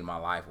change my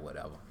life or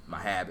whatever.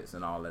 My habits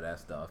and all of that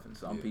stuff. And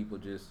some people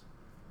do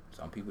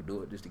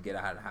it just to get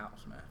out of the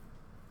house, man.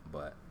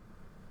 But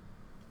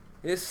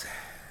it's,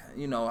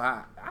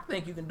 I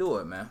think you can do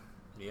it, man.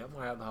 Yeah, I'm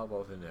going to have to hop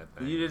off in that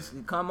thing. You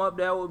just come up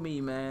there with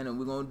me, man, and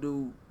we're going to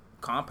do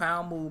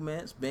compound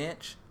movements,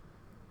 bench,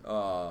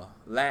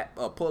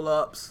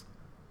 pull-ups,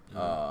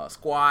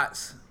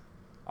 squats,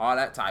 all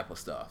that type of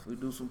stuff. We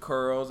do some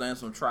curls and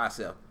some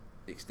tricep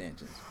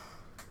extensions.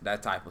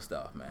 That type of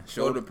stuff, man.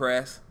 Shoulder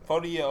press.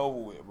 40 year over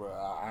with, bro.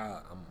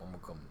 I'm going to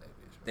come to that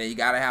bitch. Then you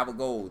got to have a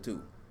goal,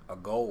 too. A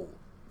goal?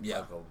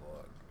 Yeah.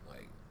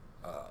 Like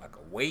a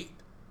weight?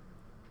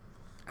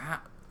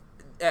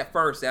 At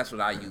first, that's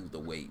what I used, the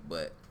weight.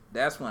 But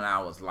that's when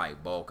I was,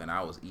 like, bulking.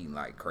 I was eating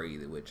like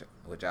crazy, which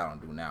I don't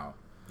do now.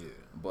 Yeah.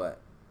 But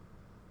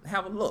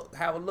have a look.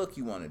 Have a look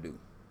you want to do.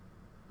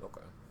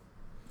 Okay.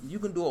 You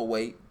can do a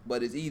weight,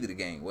 but it's easy to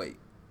gain weight.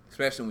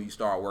 Especially when you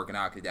start working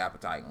out because your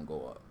appetite going to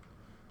go up.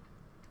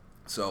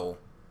 So,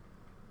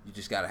 you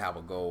just got to have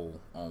a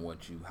goal on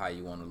how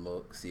you want to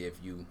look. See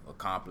if you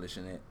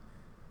accomplishing it.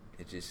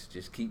 It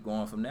just keep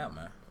going from there,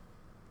 man.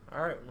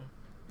 All right, man.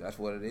 That's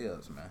what it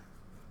is, man.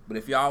 But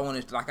if y'all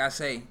want to, like I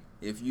say,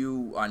 if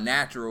you are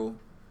natural,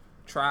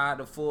 try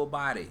the full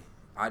body.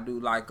 I do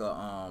like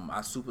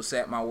I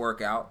superset my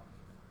workout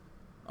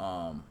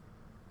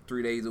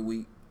 3 days a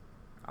week.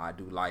 I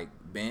do like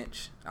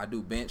bench. I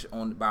do bench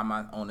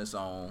on its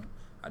own.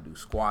 I do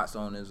squats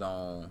on its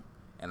own,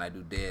 and I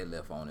do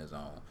deadlift on its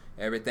own.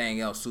 Everything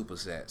else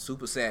superset.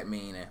 Superset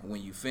meaning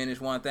when you finish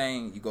one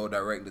thing, you go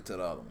directly to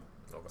the other one.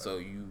 Okay. So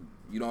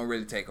you don't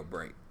really take a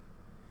break,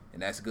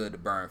 and that's good to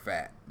burn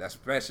fat. That's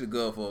especially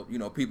good for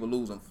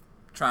people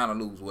trying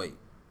to lose weight.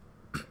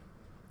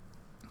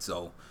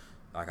 So,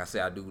 like I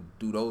said, I do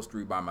those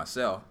 3 by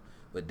myself,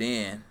 but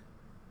then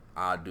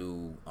I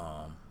do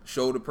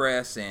shoulder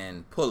press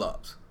and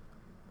pull-ups.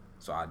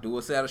 So I do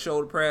a set of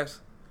shoulder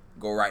press,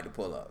 go right to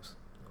pull-ups.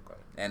 Okay.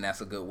 And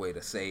that's a good way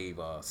to save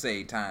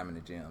time in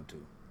the gym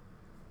too.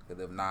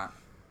 Because if not,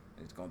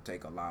 it's gonna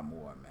take a lot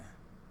more, man.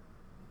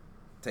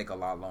 Take a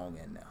lot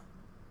longer in there.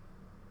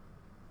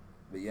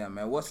 But yeah,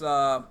 man, what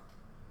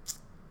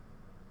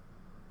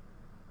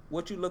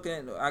you looking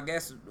at? I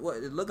guess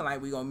it's looking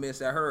like we gonna miss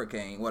that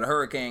hurricane. Well, the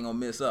hurricane gonna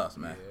miss us,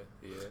 man.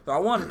 Yeah. So I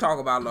want to talk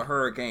about the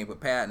hurricane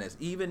preparedness,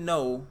 even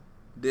though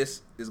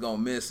this is gonna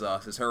miss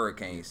us. It's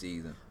hurricane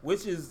season,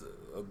 which is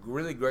a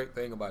really great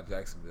thing about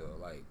Jacksonville.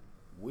 Like,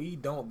 we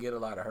don't get a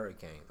lot of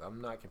hurricanes.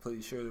 I'm not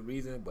completely sure the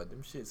reason, but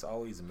them shits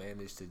always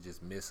manage to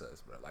just miss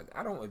us, bro. Like,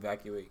 I don't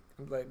evacuate.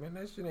 I'm like, man,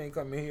 that shit ain't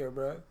coming here,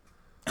 bro.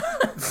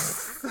 I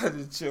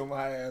just chill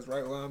my ass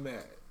right where I'm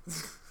at.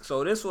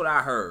 So this is what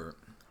I heard.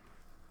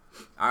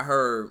 I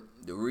heard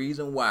the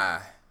reason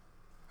why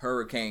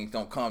hurricanes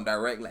don't come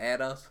directly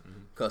at us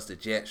because the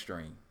jet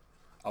stream.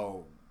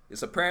 Oh.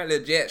 It's apparently a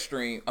jet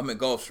stream.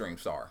 Gulf Stream,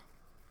 sorry.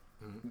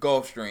 Mm-hmm.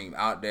 Gulf Stream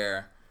out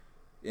there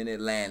in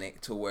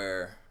Atlantic to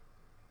where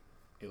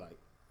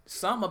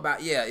something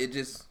about, it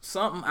just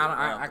something,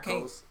 I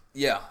can't, coast.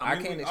 I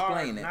can't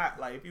explain it. Not,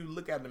 like, if you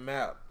look at the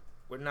map,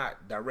 we're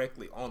not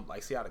directly on,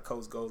 like, see how the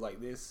coast goes like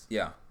this?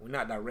 Yeah. We're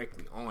not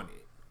directly on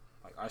it.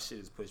 Like, our shit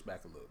is pushed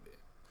back a little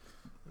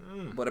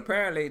bit. But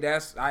apparently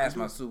I asked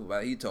my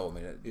supervisor, he told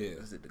me that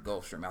it's the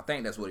Gulf Stream. I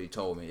think that's what he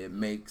told me. It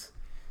makes,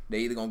 they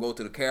either gonna go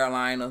to the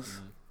Carolinas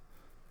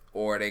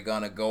or they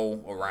gonna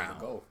go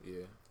around.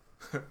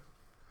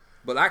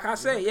 But like I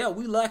said,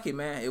 we lucky,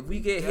 man. If we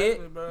get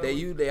hit, bro,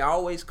 they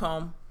always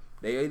come.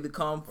 They either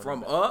come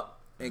from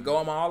up and go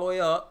them all the way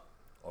up,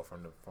 or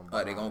from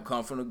they gonna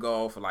come from the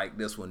Gulf like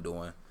this one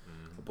doing.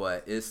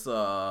 But it's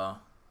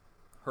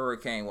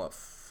Hurricane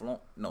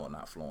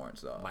not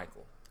Florence.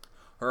 Michael.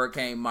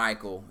 Hurricane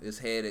Michael is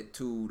headed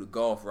to the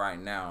Gulf right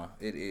now.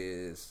 It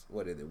is,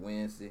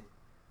 Wednesday?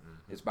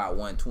 It's about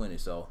 1:20,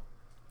 so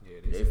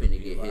they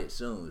finna get hit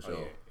soon.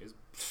 So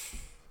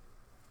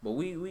But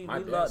we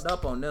lucked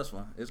up on this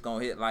one. It's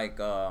gonna hit like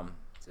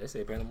They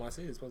say Panama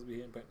City is supposed to be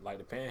hitting like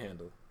the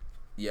Panhandle.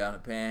 Yeah, the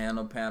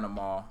Panhandle,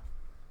 Panama,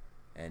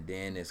 and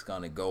then it's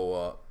gonna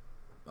go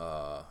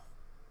up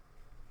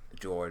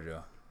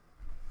Georgia,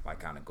 like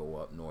kind of go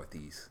up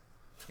northeast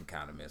and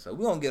kind of miss. So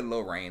we're gonna get a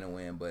little rain and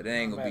wind, but it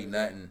ain't gonna be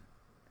nothing.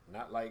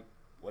 Not like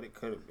what it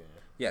could have been.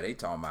 Yeah, they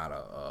talking about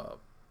a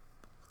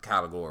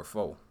Category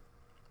 4.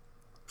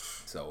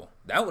 So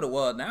that what it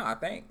was. Now I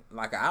think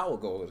like an hour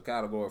ago it was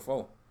Category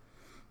 4,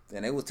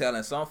 and they was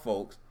telling some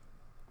folks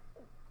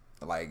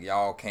like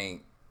y'all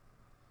can't.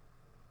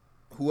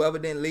 Whoever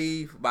didn't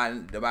leave by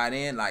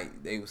then,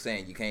 like they were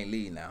saying, you can't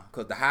leave now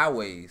because the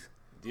highways.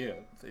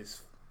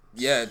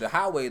 Yeah, the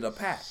highways are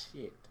packed.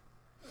 Shit.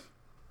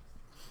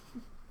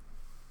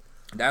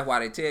 That's why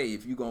they tell you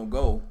if you gonna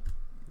go,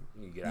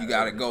 you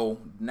gotta go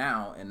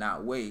now and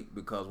not wait,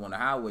 because when the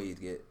highways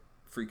get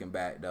freaking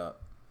backed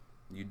up,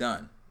 you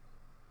done.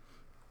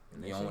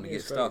 And you don't want to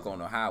get stuck on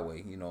the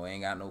highway. You know,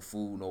 ain't got no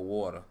food, no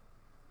water,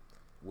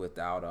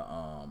 without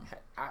a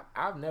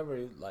I've never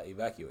like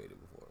evacuated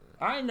before.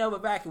 I ain't never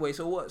evacuated.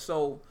 So what?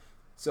 So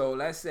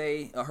let's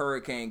say a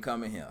hurricane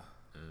coming here,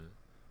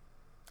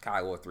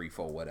 Category 3,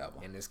 4, whatever,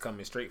 and it's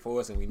coming straight for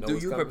us, and we know. Do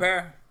you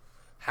prepare?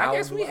 I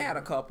guess we had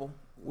a couple.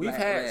 We've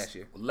had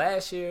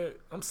last year.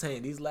 I'm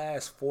saying these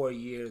last 4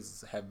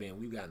 years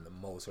we've gotten the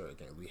most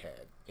hurricanes we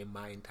had in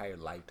my entire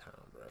lifetime,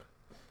 bro.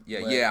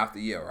 Yeah, year after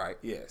year, right?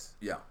 Yes.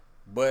 Yeah.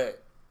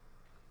 But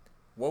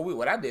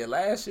what I did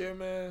last year,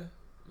 man,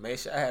 made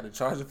sure I had a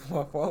charger for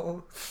my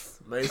phone.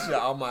 Made sure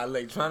all my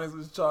electronics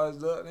was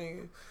charged up,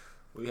 nigga.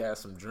 We had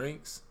some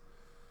drinks,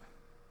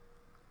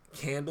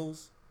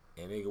 candles,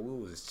 and nigga,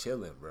 we was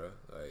chilling, bro.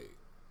 Like,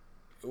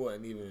 it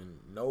wasn't even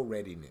no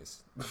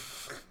readiness.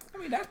 I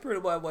mean, that's pretty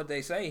much what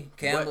they say.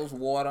 Candles,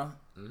 water.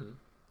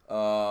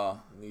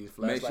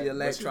 Mm-hmm. Make sure your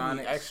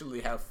electronics. You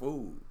actually have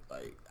food.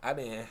 Like, I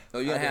didn't. So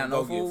you didn't have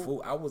no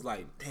food? I was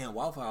like, damn,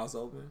 Waffle House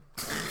open.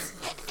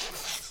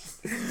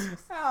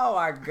 Oh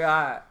my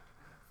God.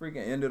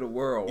 Freaking end of the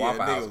world.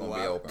 Waffle House gonna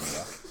be open,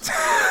 bro.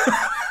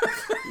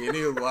 Yeah,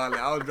 niggas wild.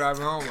 I was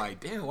driving home like,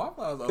 damn,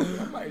 Waffle House open.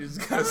 I might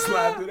just gotta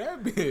slide through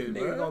that bitch,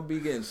 bro. Niggas gonna be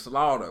getting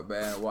slaughtered,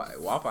 man.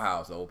 Waffle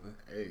House open.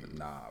 Hey.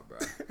 Nah, bro.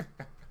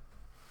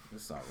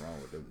 There's something wrong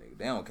with them niggas.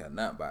 They don't care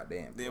nothing about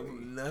them. They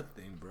don't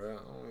nothing, bro.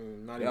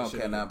 They don't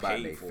care nothing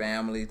about their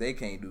families. They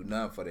can't do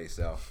nothing for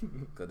themselves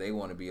because they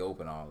want to be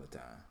open all the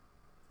time.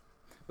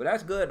 But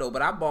that's good though.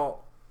 But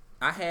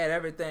I had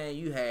everything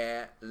you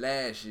had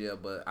last year,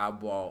 but I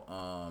bought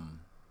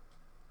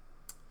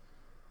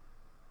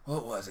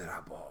what was it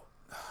I bought?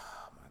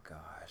 Oh my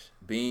gosh.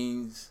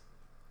 Beans.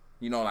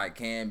 You know, like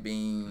canned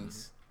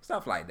beans,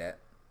 stuff like that.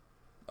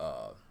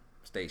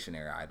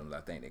 Stationary items,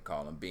 I think they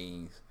call them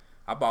beans.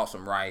 I bought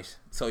some rice.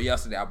 So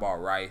yesterday I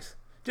bought rice.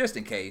 Just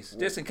in case.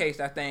 Just in case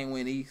that thing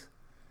went east.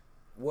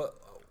 What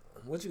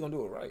you gonna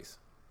do with rice?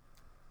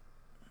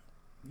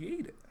 You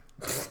eat it.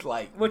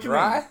 Like what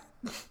dry?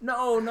 You mean?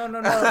 No.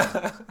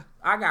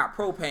 I got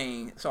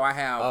propane, so I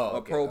have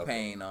a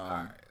propane,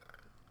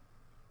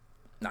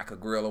 like a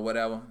grill or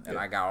whatever, and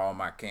I got all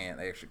my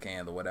extra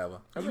cans or whatever.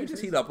 You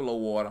just heat up a little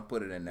water,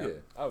 put it in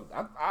there. Yeah,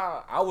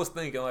 I was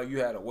thinking like you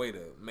had a way to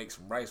make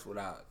some rice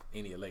without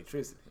any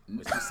electricity,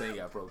 but you say you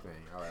got propane.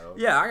 All right,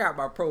 okay. Yeah, I got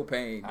my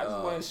propane. I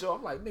just wasn't sure.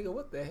 I'm like, nigga,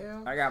 what the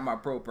hell? I got my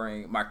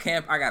propane.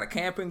 I got a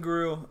camping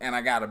grill and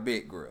I got a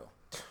big grill.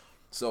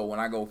 So when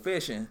I go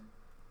fishing,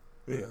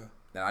 then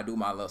I do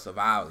my little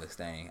survivalist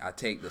thing. I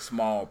take the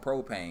small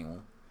propane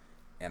one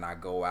and I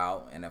go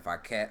out, and if I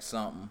catch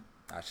something,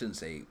 I shouldn't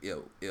say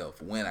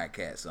when I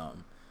catch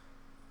something,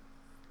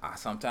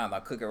 sometimes I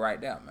cook it right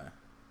there, man.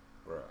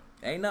 Bro.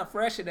 Ain't nothing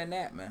fresher than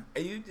that, man.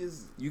 And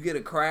you get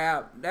a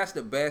crab. That's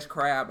the best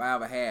crab I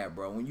ever had,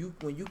 bro. When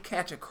you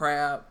catch a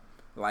crab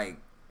like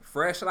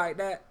fresh like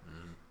that,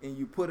 and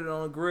you put it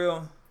on a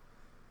grill,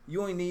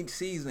 you ain't need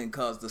seasoning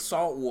because the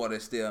salt water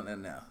is still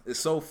in there. It's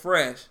so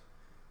fresh.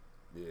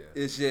 Yeah.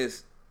 It's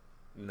just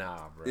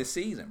bro. It's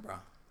seasoned, bro.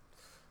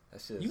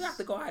 That's just, you have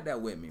to go out there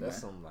with me, that's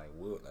man. Something like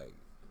wood, like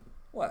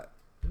what?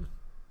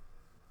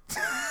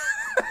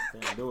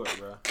 Can't do it,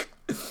 bro.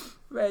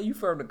 Man, you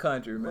from the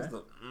country, man.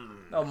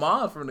 No,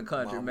 mom's from the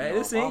country, man.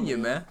 It's in you,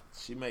 man.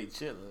 She made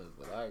chitlins,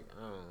 but I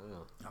don't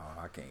know. Oh,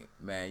 I can't,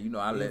 man. You know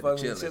I let the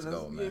chitlins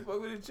go, man. You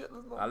fuck with the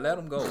chitlins, no? I let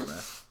them go, man.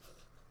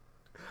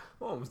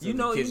 You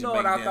know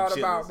what I thought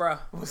about, bro.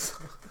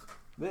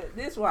 This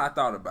is what I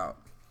thought about.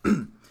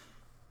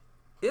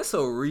 It's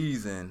a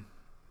reason.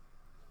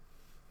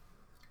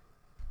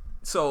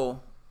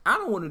 So I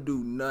don't want to do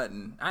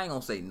nothing. I ain't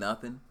gonna say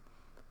nothing,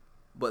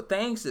 but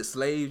things that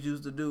slaves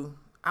used to do,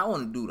 I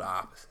want to do the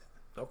opposite.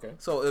 Okay.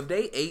 So if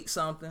they ate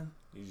something,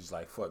 you just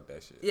like fuck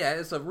that shit. Yeah,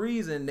 it's a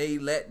reason they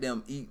let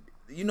them eat.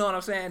 You know what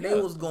I'm saying? They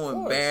was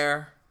going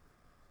bare.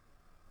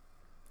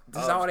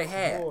 That's all they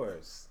had. Of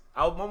course.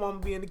 My mama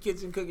be in the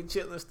kitchen cooking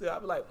chitlins still. I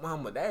be like,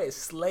 Mama, that is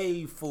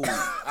slave food.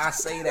 I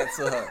say that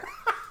to her.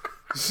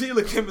 She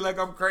look at me like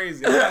I'm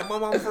crazy. I'm like,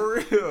 Mama, I'm for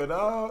real,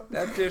 dog.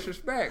 That's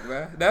disrespect,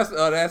 man.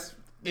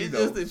 It's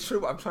just the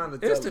truth. I'm trying to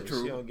tell her.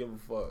 Truth. She don't give a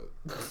fuck.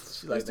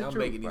 She like, I'm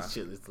making these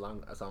chitlins till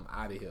I'm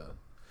out of here.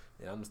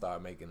 And I'm gonna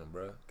start making them,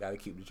 bro. Gotta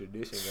keep the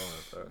tradition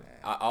going,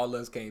 bro. All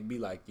us can't be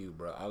like you,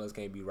 bro. All us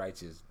can't be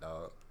righteous,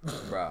 dog.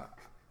 Bro,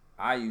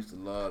 I used to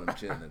love them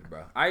chitlins,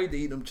 bro. I used to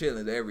eat them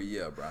chitlins every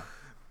year, bro.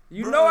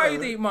 You know I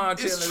used to eat mom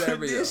chitlins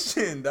every year. It's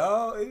tradition,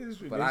 dog. It is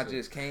tradition. But I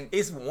just can't.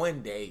 It's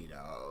one day,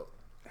 dog.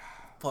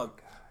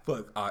 Fuck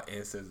our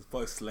ancestors.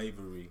 Fuck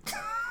slavery.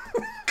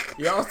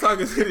 Y'all was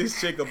talking to this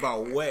chick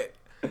about what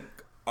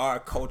our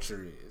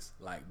culture is.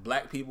 Like,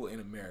 black people in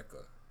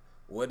America.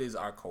 What is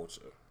our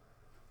culture?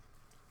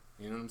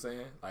 You know what I'm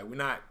saying? Like,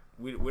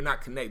 we're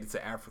not connected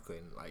to Africa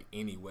in like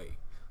any way.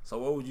 So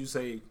what would you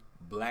say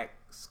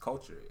black's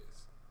culture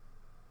is?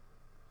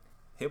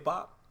 Hip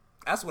hop?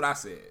 That's what I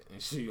said,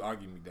 and she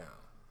argued me down.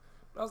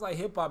 But I was like,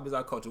 hip hop is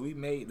our culture. We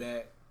made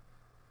that,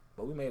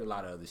 but we made a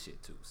lot of other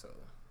shit too. So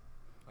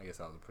I guess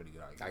that was a pretty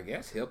good argument. I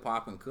guess hip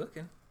hop and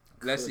cooking.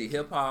 Let's see,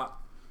 hip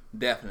hop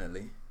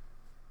definitely.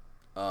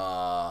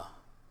 Like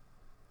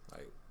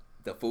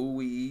the food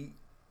we eat.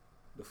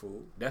 The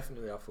food,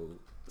 definitely our food.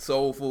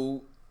 Soul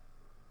food.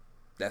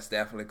 That's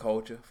definitely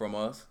culture from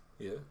us.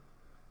 Yeah.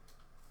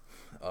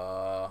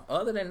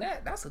 Other than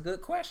that, that's a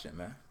good question,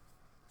 man.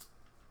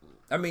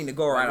 I mean, to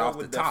go right off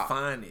the top.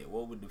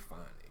 What would define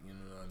it? You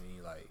know what I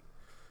mean? Like,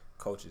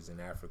 cultures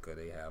in Africa,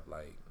 they have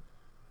like,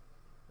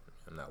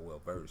 I'm not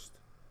well versed.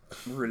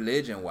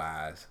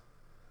 Religion-wise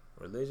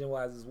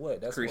is what?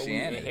 That's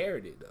Christianity. What we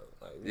inherited, though.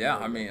 Like, yeah,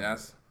 I mean,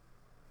 that's...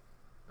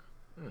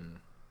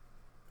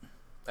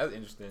 That's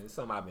interesting. It's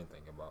something I've been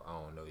thinking about. I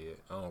don't know yet.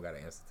 I don't got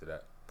an answer to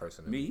that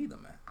personally. Me either,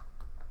 man.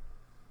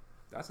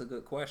 That's a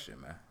good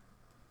question, man.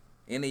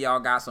 Any of y'all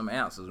got some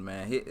answers,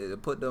 man?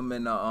 Put them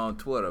in on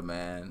Twitter,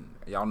 man.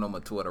 Y'all know my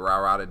Twitter,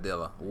 Rah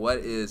Dilla. What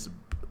it is?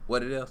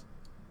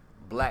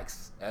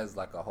 Blacks as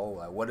like a whole.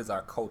 Like, what is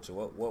our culture?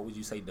 What would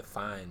you say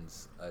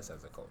defines us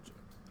as a culture?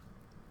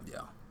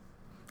 Yeah.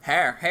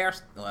 Hair.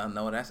 Well,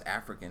 no, that's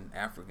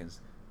Africans.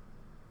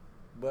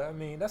 But I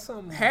mean, that's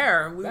something.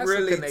 Hair. We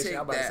really take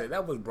I'm about to say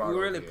that was brought.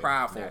 We're really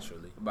proudful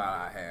naturally about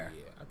our hair.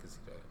 Yeah, I can see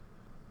that.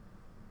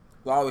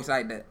 Well, I always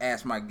like to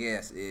ask my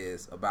guests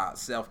is about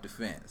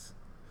self-defense.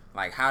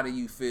 Like, how do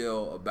you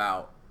feel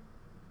about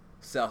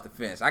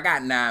self-defense? I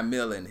got 9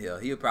 Mil in here.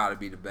 He'll probably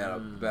be the better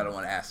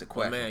one to ask the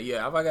question. Man,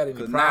 yeah, if I got any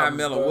problems, 9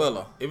 Mil or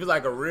Willow. If it's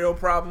like a real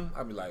problem,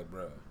 I'd be like,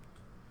 bro,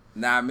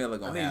 9 Mil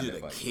gonna I have need you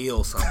it to for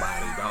kill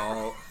somebody,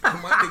 dog. My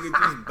nigga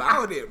just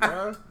bout it,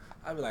 bro.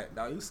 I'd be like,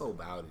 dog, you so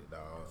bout it,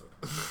 dog.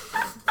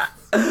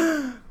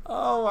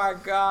 Oh my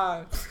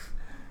God.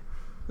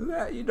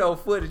 You know,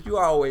 footage, you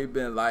always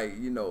been like,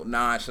 you know,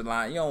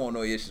 nonchalant. You don't want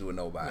no issues with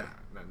nobody.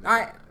 Nah.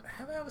 I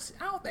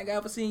don't think I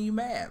ever seen you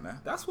mad, man.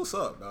 That's what's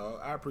up, dog.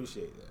 I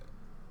appreciate that.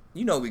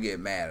 You know we get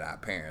mad at our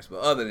parents, but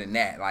other than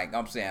that, like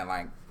I'm saying,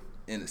 like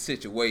in a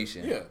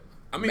situation. Yeah.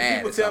 I mean,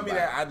 people tell me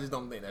that. I just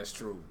don't think that's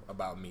true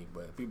about me.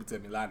 But people tell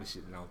me a lot of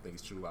shit that I don't think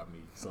is true about me.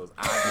 So it's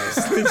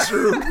obviously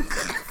true.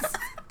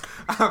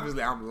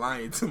 Obviously, I'm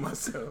lying to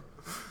myself.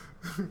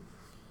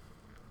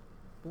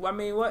 I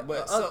mean, what?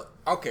 But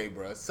okay,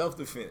 bro.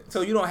 Self-defense. So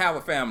you don't have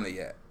a family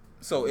yet.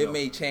 So it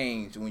may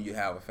change when you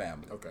have a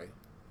family. Okay.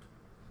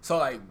 So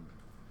like,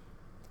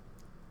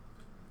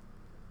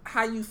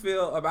 how you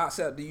feel about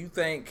self? Do you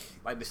think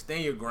like the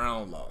stand your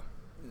ground law?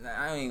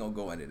 I ain't gonna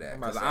go into that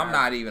because I'm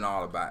not even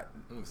all about it.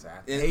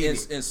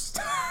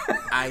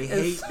 I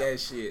hate that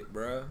shit,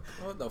 bro.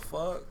 What the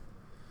fuck,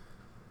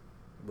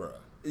 bro?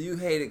 You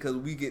hate it because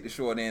we get the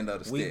short end of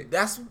the stick.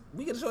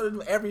 We get the short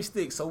end of every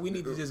stick, so we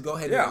need to just go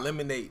ahead and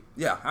eliminate.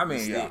 Yeah, I mean,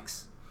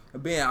 sticks. Yeah.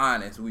 Being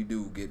honest, we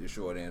do get the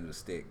short end of the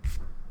stick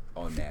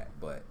on that,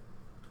 but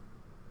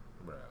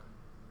bro,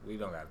 we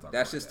don't gotta talk.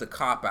 That's about just that. a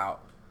cop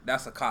out.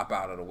 That's a cop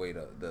out of the way to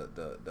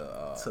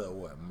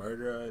what,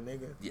 murder a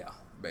nigga? Yeah,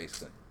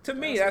 basically. To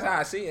me, that's how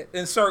I see it.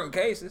 In certain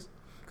cases,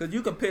 because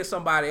you can piss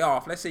somebody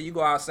off. Let's say you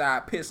go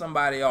outside, piss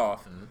somebody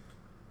off,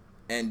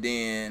 and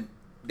then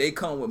they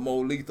come with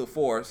more lethal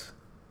force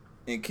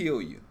and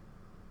kill you.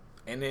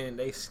 And then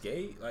they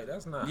skate? Like,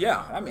 that's not...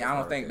 Yeah, I mean, I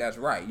don't think that's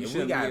right. You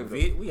shouldn't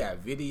we got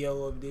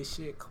video of this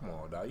shit. Come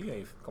on, dog. You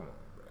ain't... Come on,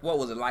 bro. What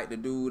was it like to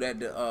do that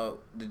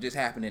just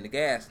happened in the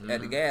gas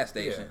at the gas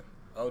station?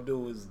 Yeah. Old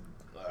dude was...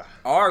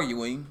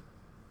 arguing.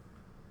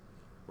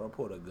 Bro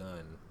pulled a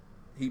gun.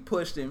 He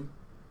pushed him,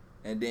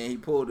 and then he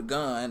pulled the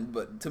gun.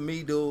 But to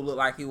me, dude looked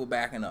like he was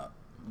backing up.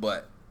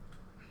 But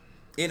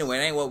anyway,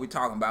 it ain't what we're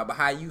talking about. But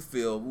how you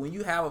feel when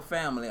you have a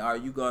family? Are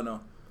you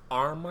gonna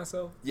arm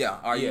myself? Yeah.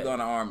 Are you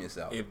gonna arm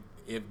yourself?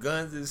 If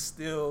guns is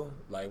still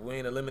like we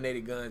ain't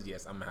eliminated guns,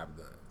 yes, I'm gonna have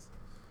guns.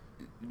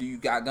 Do you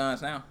got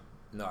guns now?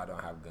 No, I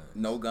don't have guns.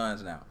 No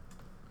guns now.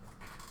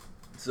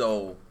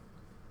 So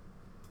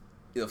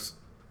if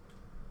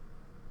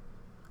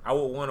I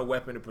would want a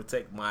weapon to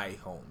protect my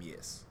home,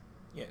 yes.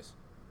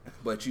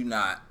 But I'm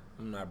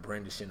not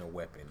brandishing a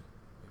weapon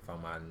if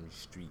I'm out in the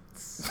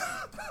streets.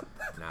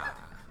 Nah.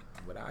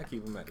 But I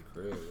keep them at the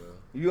crib, yo.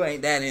 You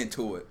ain't that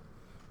into it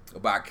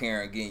about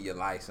getting your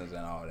license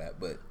and all that.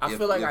 But I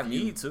feel like I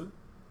need to.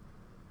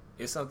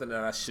 It's something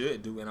that I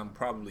should do, and I'm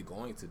probably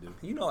going to do.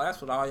 You know,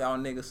 that's what all y'all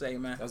niggas say,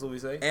 man. That's what we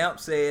say? Amp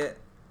said.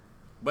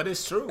 But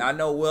it's true. I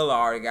know Will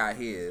already got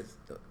his.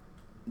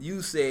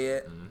 You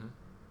said. Mm-hmm.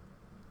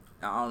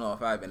 I don't know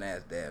if I even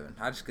asked Devin.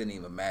 I just couldn't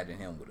even imagine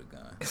him with a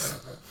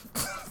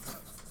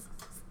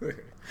gun.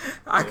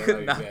 I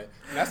could not.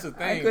 That's the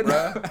thing,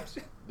 bro.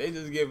 They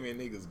just giving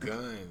niggas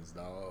guns,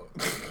 dog.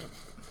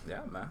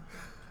 Yeah, man.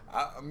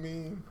 I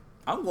mean,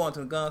 I'm going to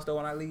the gun store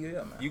when I leave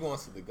here, man. You going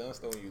to the gun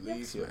store when you leave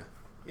Yes, here? man.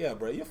 Yeah,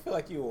 bro. You feel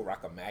like you will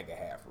rock a MAGA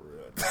hat for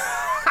real.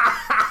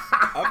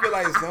 I feel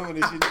like some of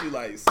the shit you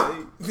like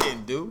say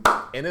and do,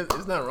 and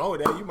it's nothing wrong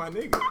with that. You my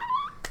nigga.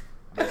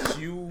 But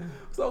you.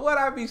 So what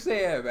I be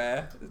saying,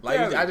 man? Like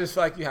I just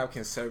feel like you have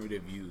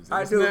conservative views. And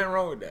there's nothing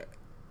wrong with that.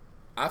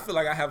 I feel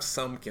like I have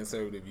some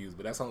conservative views,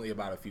 but that's only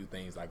about a few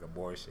things like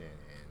abortion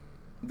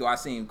and. Do I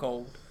seem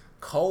cold?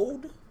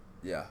 Cold?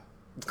 Yeah.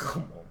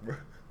 Come on, bro.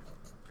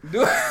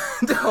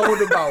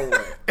 Cold about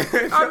what?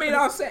 I mean,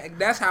 I'm saying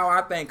that's how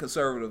I think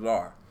conservatives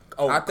are.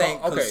 Oh, I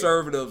think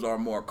conservatives are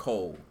more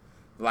cold.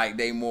 Like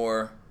they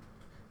more.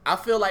 I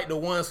feel like the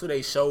ones who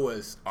they show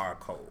us are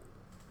cold.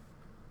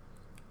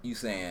 You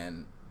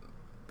saying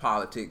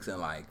politics and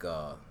like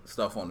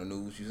stuff on the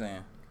news? You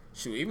saying?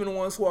 Shoot, even the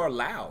ones who are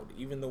loud,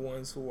 even the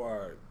ones who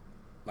are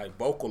like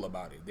vocal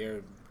about it,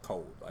 they're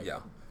cold. Like, yeah.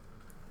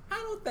 I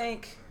don't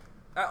think.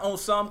 On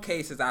some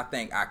cases, I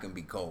think I can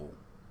be cold.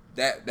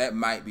 That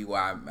might be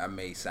why I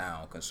may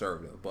sound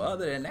conservative, but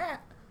other than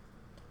that,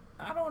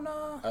 I don't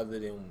know. Other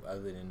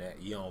than that,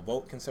 you don't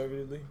vote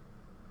conservatively?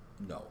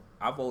 No,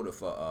 I voted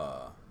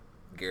for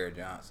Gary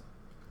Johnson.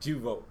 You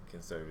vote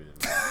conservatively.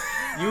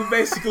 You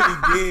basically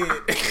did.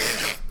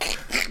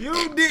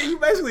 You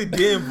basically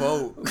didn't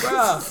vote,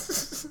 bro.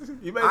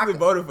 You basically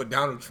voted for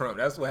Donald Trump.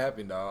 That's what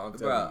happened, dog. I'm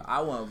telling you.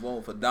 I wasn't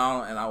voting for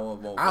Donald, and I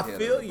wasn't voting for Hillary. I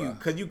feel you,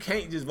 because you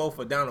can't just vote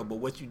for Donald. But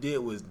what you did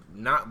was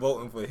not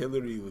voting for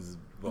Hillary was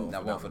voting for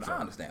Donald Trump. I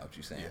understand what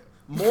you're saying. Yeah.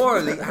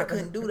 Morally, I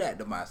couldn't do that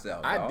to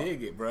myself. I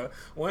dig it, bro.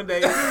 One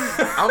day,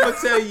 I'm gonna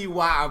tell you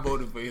why I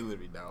voted for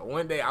Hillary, dog.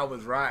 One day I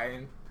was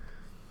riding,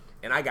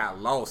 and I got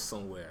lost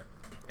somewhere.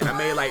 And I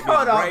made like this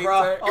Hold up,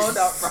 bro.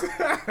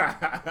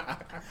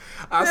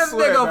 This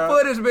swear, nigga bro.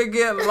 footage been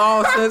getting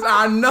lost since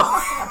I know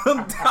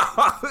him,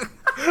 dog.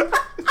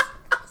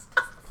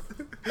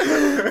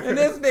 And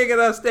this nigga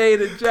done stayed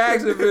in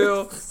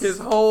Jacksonville his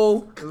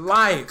whole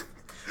life,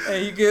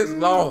 and he gets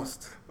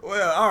lost.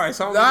 Well, all right.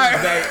 So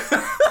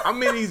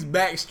I'm in these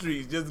back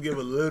streets. Just to give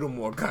a little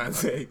more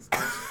context.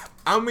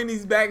 I'm in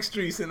these back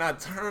streets, and I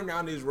turned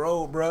down this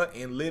road, bro,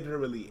 and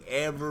literally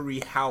every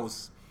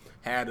house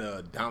had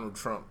a Donald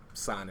Trump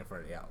sign in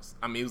front of the house.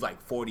 I mean, it was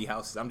like 40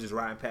 houses. I'm just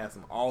riding past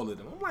them, all of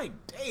them. I'm like,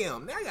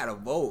 damn, now I gotta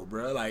vote,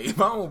 bro. Like, if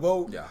I don't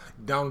vote,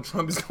 Donald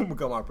Trump is gonna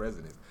become our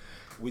president,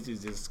 which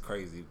is just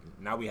crazy.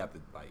 Now we have to,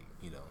 like,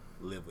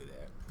 live with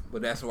that.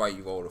 But that's why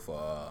you voted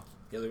for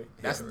Hillary.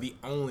 That's the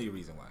only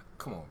reason why.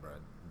 Come on, bro.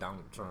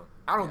 Donald Trump.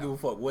 I don't give a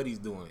fuck what he's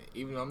doing.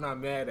 Even though I'm not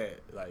mad at,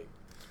 like,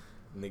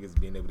 niggas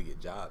being able to get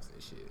jobs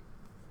and shit.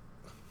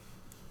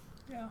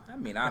 Yeah, I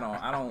mean, I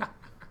don't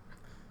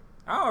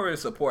really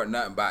support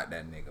nothing about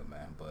that nigga,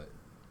 man, but...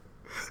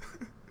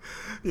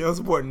 You don't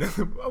support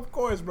nothing? Of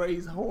course, bro,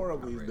 he's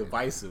horrible. He's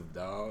divisive,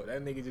 dog.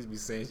 That nigga just be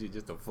saying shit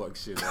just to fuck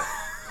shit up.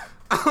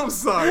 I'm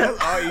sorry, that's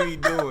all you be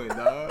doing,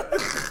 dog.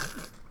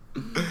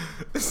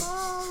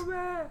 Oh,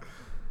 man.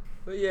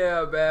 But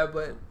yeah, man,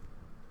 but...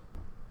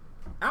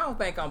 I don't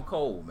think I'm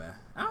cold, man.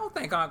 I don't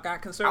think I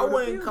got conservative I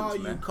wouldn't views, call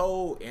man. you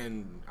cold,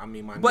 and I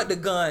mean my. But the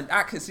gun,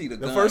 I can see the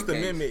gun. The First case.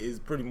 Amendment is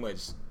pretty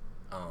much,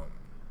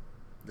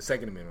 the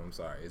Second Amendment. I'm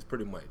sorry, is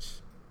pretty much.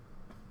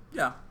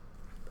 Yeah.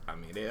 I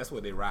mean, that's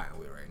what they're riding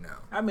with right now.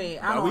 I mean,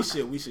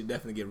 we should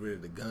definitely get rid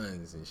of the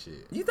guns and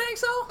shit. You think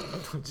so?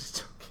 I'm just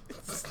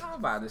joking. I'm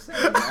about to say,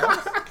 man.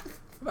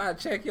 I'm about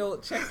to check your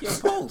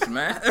post,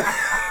 man.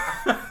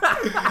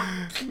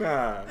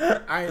 Nah,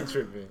 I ain't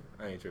tripping.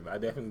 I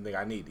definitely think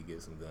I need to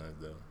get some guns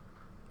though.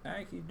 I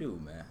think you do,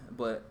 man.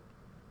 But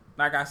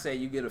like I said,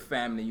 you get a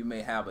family, you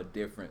may have a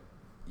different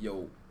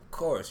Of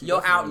course,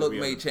 your outlook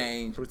may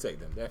change. Protect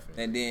them,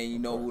 definitely. And then you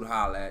know who to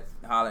holler at.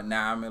 Holler at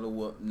 9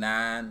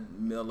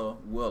 Miller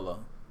Willa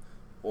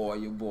or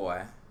your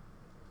boy.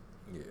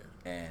 Yeah.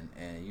 And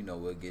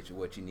we'll get you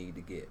what you need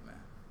to get, man.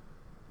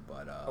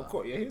 But of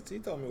course, yeah, he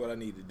told me what I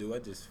need to do. I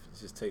just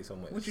take so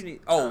much. What you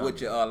need? Oh,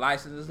 with your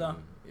license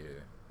and yeah.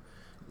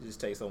 It just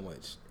takes so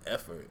much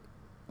effort.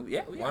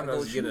 Yeah, why not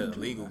just get an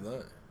illegal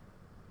gun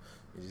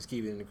and just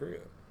keep it in the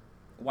crib?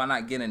 Why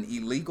not get an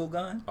illegal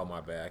gun? Oh,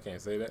 my bad. I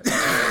can't say that.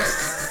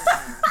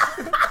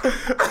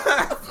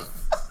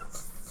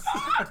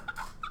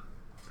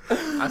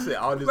 I said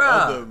all this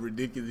other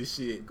ridiculous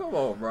shit. Come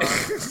on, bro.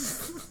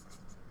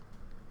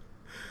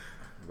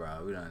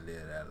 Bro, we don't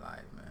live that life,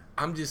 man.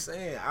 I'm just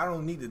saying, I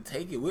don't need to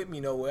take it with me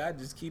nowhere. I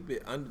just keep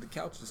it under the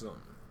couch or something.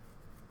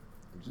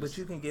 But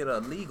you can get a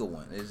legal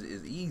one. It's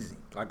easy.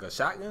 Like a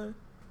shotgun?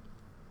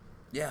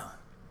 Yeah.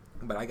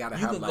 But I gotta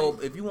have go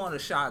if you want a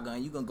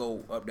shotgun, you can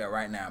go up there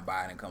right now and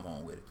buy it and come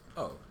home with it.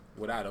 Oh,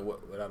 without a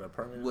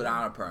permit?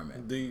 Without a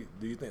permit. Do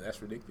you think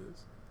that's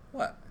ridiculous?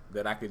 What?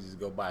 that I could just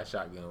go buy a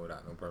shotgun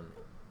without no permit?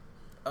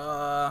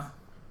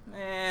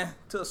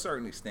 To a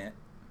certain extent.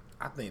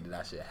 I think that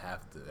I should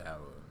have to have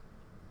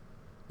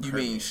a. You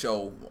mean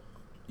show?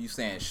 You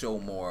saying show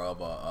more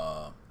of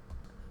a?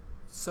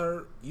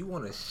 Sir, you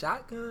want a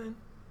shotgun?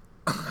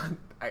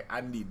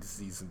 I need to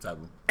see some type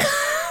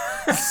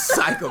of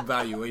psych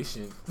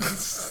evaluation.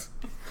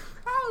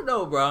 I don't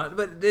know, bro,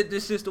 but this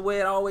is just the way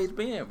it always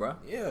been, bro.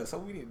 Yeah, so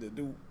we need to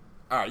do.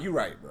 All right, you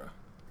right, bro.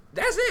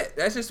 That's it.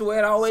 That's just the way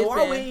it always been. So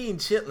why we eating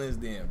chitlins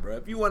then, bro?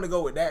 If you want to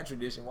go with that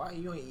tradition, why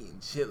you ain't eating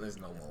chitlins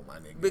no more, my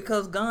nigga?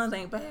 Because guns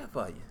ain't bad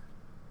for you.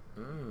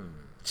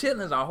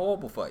 Chitlins are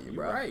horrible for you,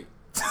 bro. You're right.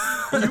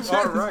 You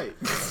are right.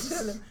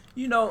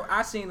 You know,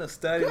 I seen a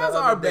study. Guns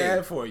are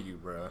bad for you,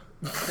 bro.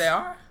 They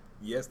are?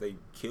 Yes, they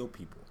kill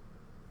people.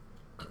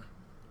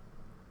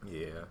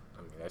 Yeah,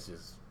 I mean that's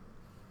just.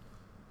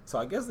 So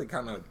I guess they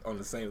kind of on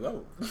the same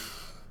level.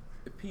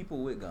 The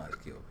people with guns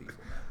kill people,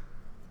 man.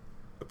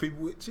 The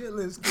people with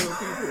chitlins kill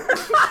people.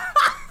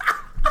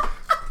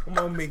 I'm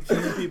gonna be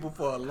killing people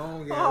for a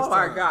long ass time. Oh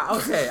my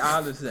god. Okay, I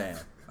understand.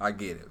 I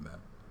get it, man.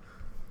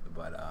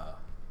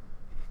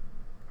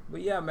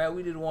 But yeah, man,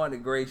 we just wanted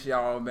to grace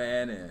y'all,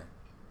 man, and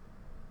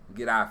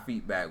get our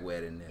feet back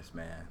wet in this,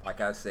 man.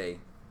 Like I say,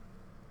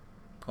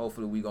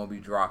 hopefully we gonna be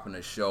dropping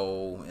a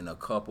show in a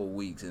couple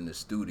weeks in the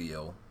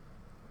studio.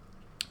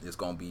 It's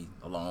gonna be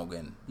long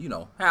and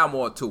have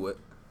more to it.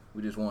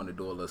 We just wanted to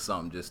do a little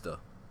something just to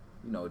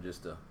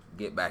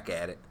get back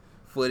at it.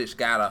 Footage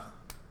got a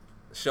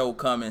show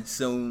coming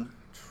soon.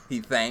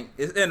 He think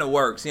it's in the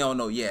works. He don't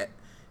know yet.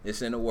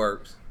 It's in the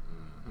works.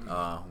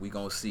 We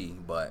gonna see,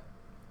 but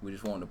we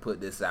just wanted to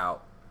put this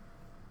out.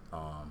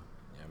 Yeah,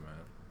 man.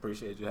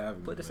 Appreciate you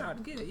having me. Put this out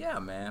to get it. Yeah,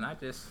 man. I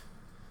just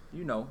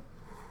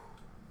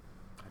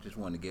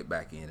wanted to get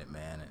back in it,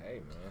 man. And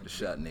hey, man. To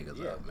shut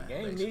niggas up, man. The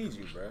game needs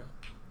you, bro.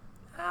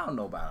 I don't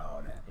know about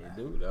all that. You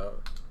do,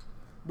 dog.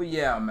 But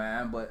yeah,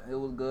 man. But it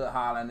was good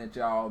hollering at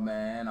y'all,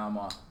 man.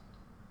 I'll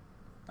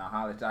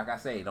holler at y'all. Like I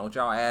say, don't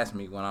y'all ask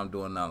me when I'm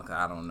doing nothing, cause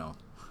I don't know.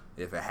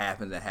 If it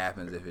happens, it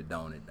happens. If it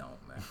don't, it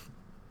don't, man.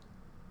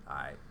 All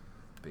right.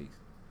 Peace.